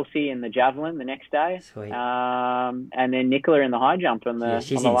 Then Kelsey in the javelin the next day. Sweet. And then Nicola in the high jump on the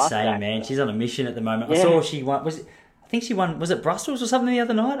she's on the insane, last day. man. She's on a mission at the moment. Yeah. I saw she won. Was it Brussels or something the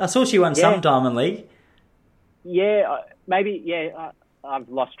other night? I saw she won some Diamond League. Yeah, maybe. Yeah, I've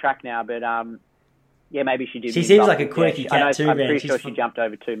lost track now, but maybe she did. She seems like a quirky cat too, I'm man. pretty sure she jumped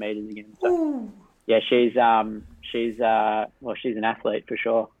over 2 meters again. So. Yeah, she's an athlete for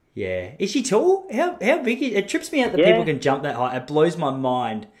sure. Yeah. Is she tall? How big is it? Trips me out that people can jump that high. It blows my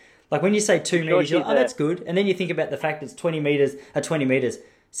mind. Like when you say 2 meters, you're like, that's good. And then you think about the fact it's 20 meters,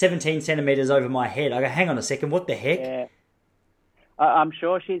 17 centimeters over my head. I go, hang on a second, what the heck? Yeah. I'm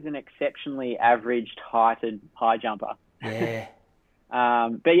sure she's an exceptionally averaged heighted high jumper. Yeah.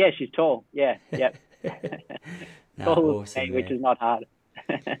 But yeah, she's tall. Yeah. Yep. Awesome, which is not hard.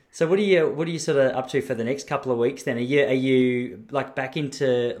 So what are you sort of up to for the next couple of weeks then? Are you like back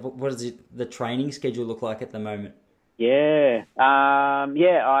into what does the training schedule look like at the moment? I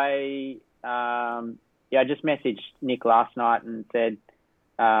just messaged Nick last night and said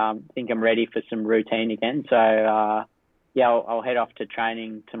think I'm ready for some routine again. So I'll head off to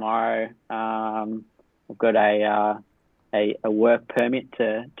training tomorrow. I've got a work permit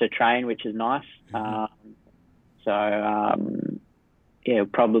to train, which is nice. We'll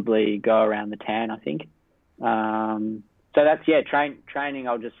probably go around the tan, I think. So that's, training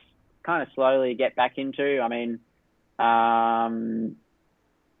I'll just kind of slowly get back into. I mean,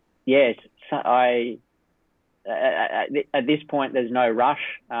 at this point, there's no rush.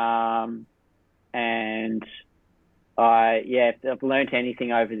 And if I've learned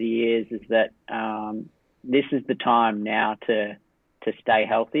anything over the years is that this is the time now to stay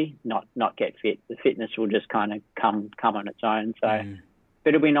healthy, not get fit. The fitness will just kind of come on its own. So,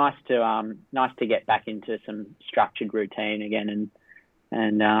 but it'll be nice to get back into some structured routine again,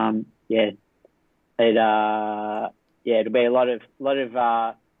 it'll be a lot of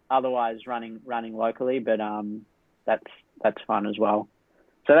otherwise running locally, but that's fun as well.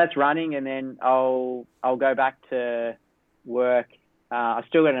 So that's running, and then I'll go back to work. I've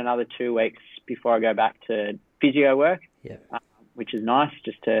still got another 2 weeks before I go back to physio work. Yeah. Which is nice,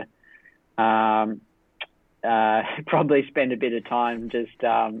 just to probably spend a bit of time just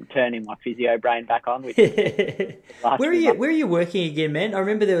turning my physio brain back on. Which Where are you working again, man? I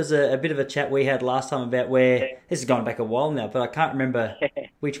remember there was a bit of a chat we had last time about this has gone back a while now, but I can't remember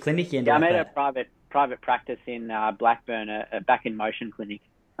which clinic you ended up at. I'm at a private practice in Blackburn, a back in motion clinic.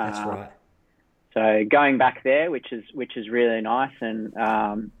 That's right. So going back there, which is really nice, and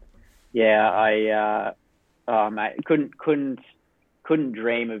mate, couldn't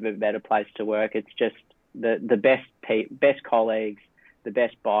dream of a better place to work. It's just the best colleagues, the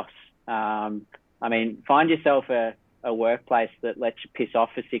best boss. I mean, find yourself a workplace that lets you piss off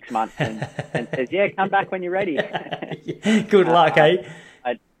for 6 months and says, come back when you're ready. Good luck, eh?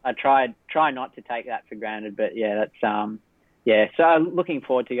 I try not to take that for granted, but that's so I'm looking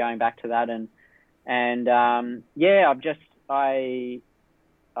forward to going back to that,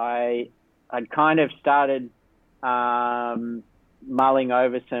 I'd kind of started mulling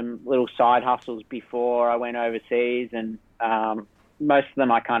over some little side hustles before I went overseas, and most of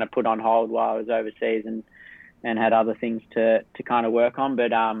them I kind of put on hold while I was overseas and had other things to kind of work on.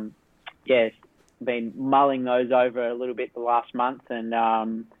 But been mulling those over a little bit the last month,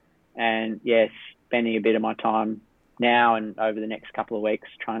 and spending a bit of my time now and over the next couple of weeks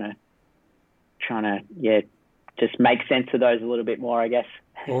trying to just make sense of those a little bit more, I guess.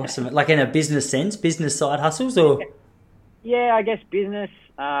 Awesome. Like in a business sense, business side hustles, or? Yeah, I guess business.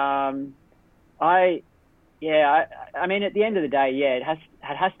 I mean, at the end of the day, it has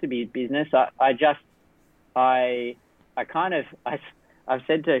to be business. I've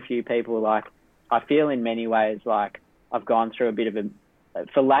said to a few people, like, I feel in many ways like I've gone through a bit of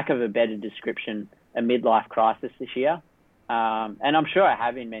for lack of a better description, a midlife crisis this year. And I'm sure I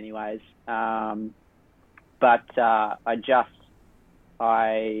have in many ways. But I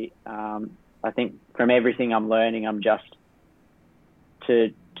think from everything I'm learning, I'm just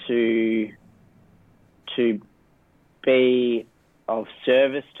to be of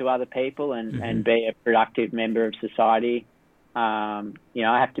service to other people and be a productive member of society. I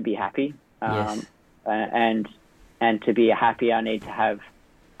have to be happy. Yes. And to be happy, I need to have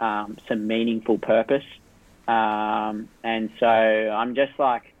some meaningful purpose. And so I'm just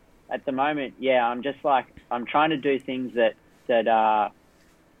like, at the moment, I'm just like, I'm trying to do things that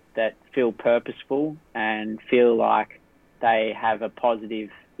feel purposeful and feel like they have a positive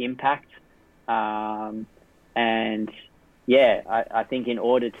impact. I think in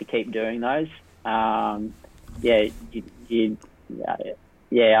order to keep doing those, I hate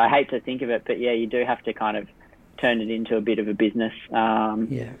to think of it, but you do have to kind of turn it into a bit of a business.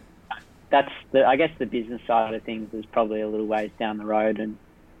 That's I guess the business side of things is probably a little ways down the road,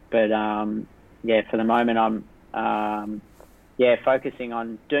 but for the moment I'm focusing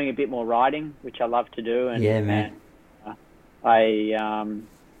on doing a bit more writing, which I love to do, and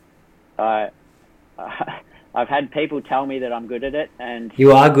I've had people tell me that I'm good at it, and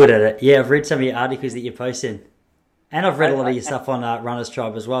you are good at it. Yeah, I've read some of your articles that you're posting, and I've read a lot of your stuff on Runners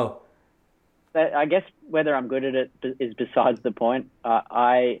Tribe as well. I guess whether I'm good at it is besides the point.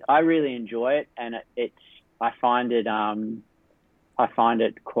 I really enjoy it, and I find it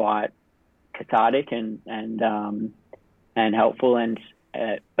quite cathartic and helpful,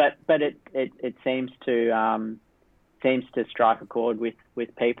 but it seems to strike a chord with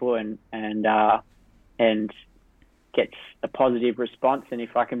people and gets a positive response. And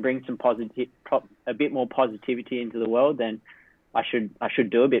if I can bring some a bit more positivity into the world, then I should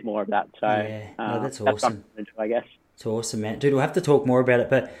do a bit more of that. So that's awesome. That's I guess it's awesome, man. Dude, we'll have to talk more about it.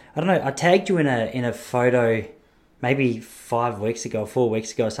 But I don't know. I tagged you in a photo maybe 4 weeks ago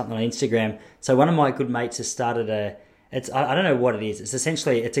or something on Instagram. So one of my good mates has started I don't know what it is. It's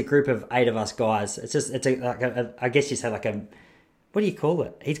essentially a group of 8 of us guys. I guess you say like a, what do you call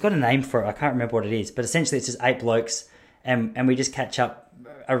it? He's got a name for it. I can't remember what it is. But essentially it's just 8 blokes, and we just catch up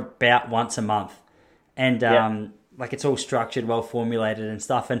about once a month, and like it's all structured, well formulated and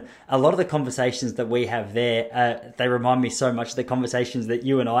stuff. And a lot of the conversations that we have there, they remind me so much of the conversations that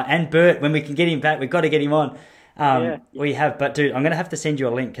you and I and Bert, when we can get him back, we've got to get him on. We have, but dude, I'm going to have to send you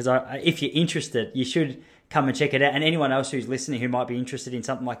a link, because if you're interested, you should come and check it out. And anyone else who's listening who might be interested in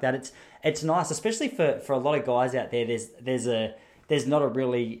something like that, it's nice, especially for a lot of guys out there. There's no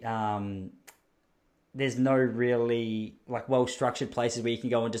really like well structured places where you can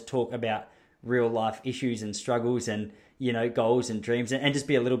go and just talk about real life issues and struggles and goals and dreams, and just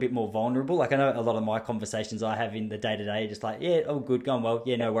be a little bit more vulnerable. Like I know a lot of my conversations I have in the day to day, just like all good, going well,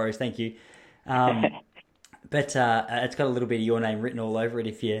 no worries, thank you. But it's got a little bit of your name written all over it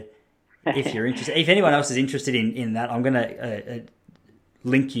if you're interested. If anyone else is interested in that, I'm going to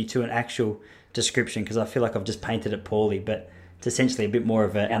link you to an actual description, because I feel like I've just painted it poorly, but it's essentially a bit more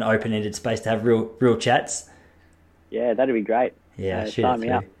of an open-ended space to have real chats. Yeah, that'd be great. Yeah, sign me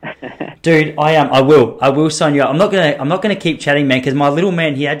up. Dude, I will sign you up. I'm not gonna keep chatting, man, because my little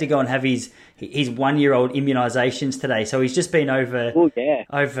man, he had to go and have his 1-year-old immunisations today. So he's just been over. Oh yeah.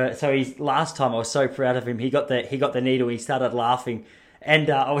 So he's last time I was so proud of him. He got the needle. He started laughing, and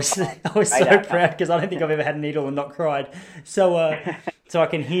I was so proud, because I don't think I've ever had a needle and not cried. So I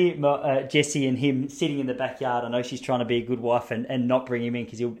can hear Jessie and him sitting in the backyard. I know she's trying to be a good wife and not bring him in,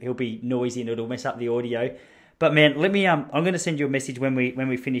 because he'll be noisy and it'll mess up the audio. But man, let me. I'm going to send you a message when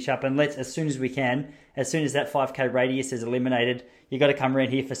we finish up, and as soon as we can, as soon as that 5K radius is eliminated, you got to come around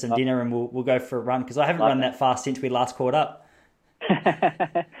here for some dinner, and we'll go for a run, because I haven't run that fast since we last caught up.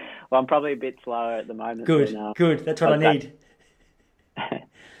 Well, I'm probably a bit slower at the moment. Good. That's what I need.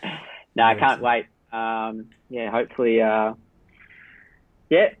 No, I can't wait. Hopefully.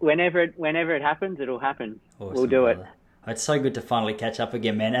 Whenever it happens, it'll happen. Awesome, we'll do brother. it. It's so good to finally catch up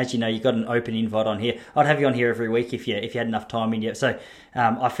again, man. As you know, you've got an open invite on here. I'd have you on here every week if you had enough time in you. So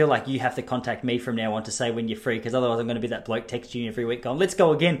I feel like you have to contact me from now on to say when you're free, because otherwise I'm going to be that bloke texting you every week going, let's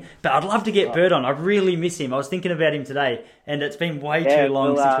go again. But I'd love to get Bert on. I really miss him. I was thinking about him today, and it's been way too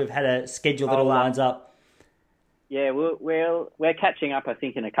long since we've had a schedule that all lines up. Yeah, we're catching up, I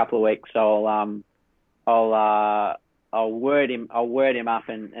think, in a couple of weeks. So I'll word him up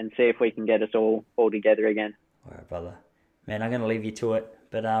and see if we can get us all together again. All right, brother. Man, I'm going to leave you to it,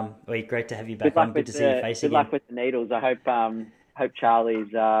 but great to have you back on. Good to see your face again. Good luck with the needles. I hope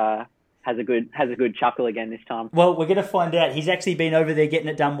Charlie's has a good chuckle again this time. Well, we're going to find out. He's actually been over there getting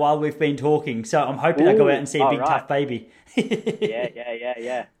it done while we've been talking, so I'm hoping I go out and see a big tough baby.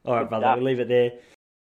 Yeah. All right, brother. We'll leave it there.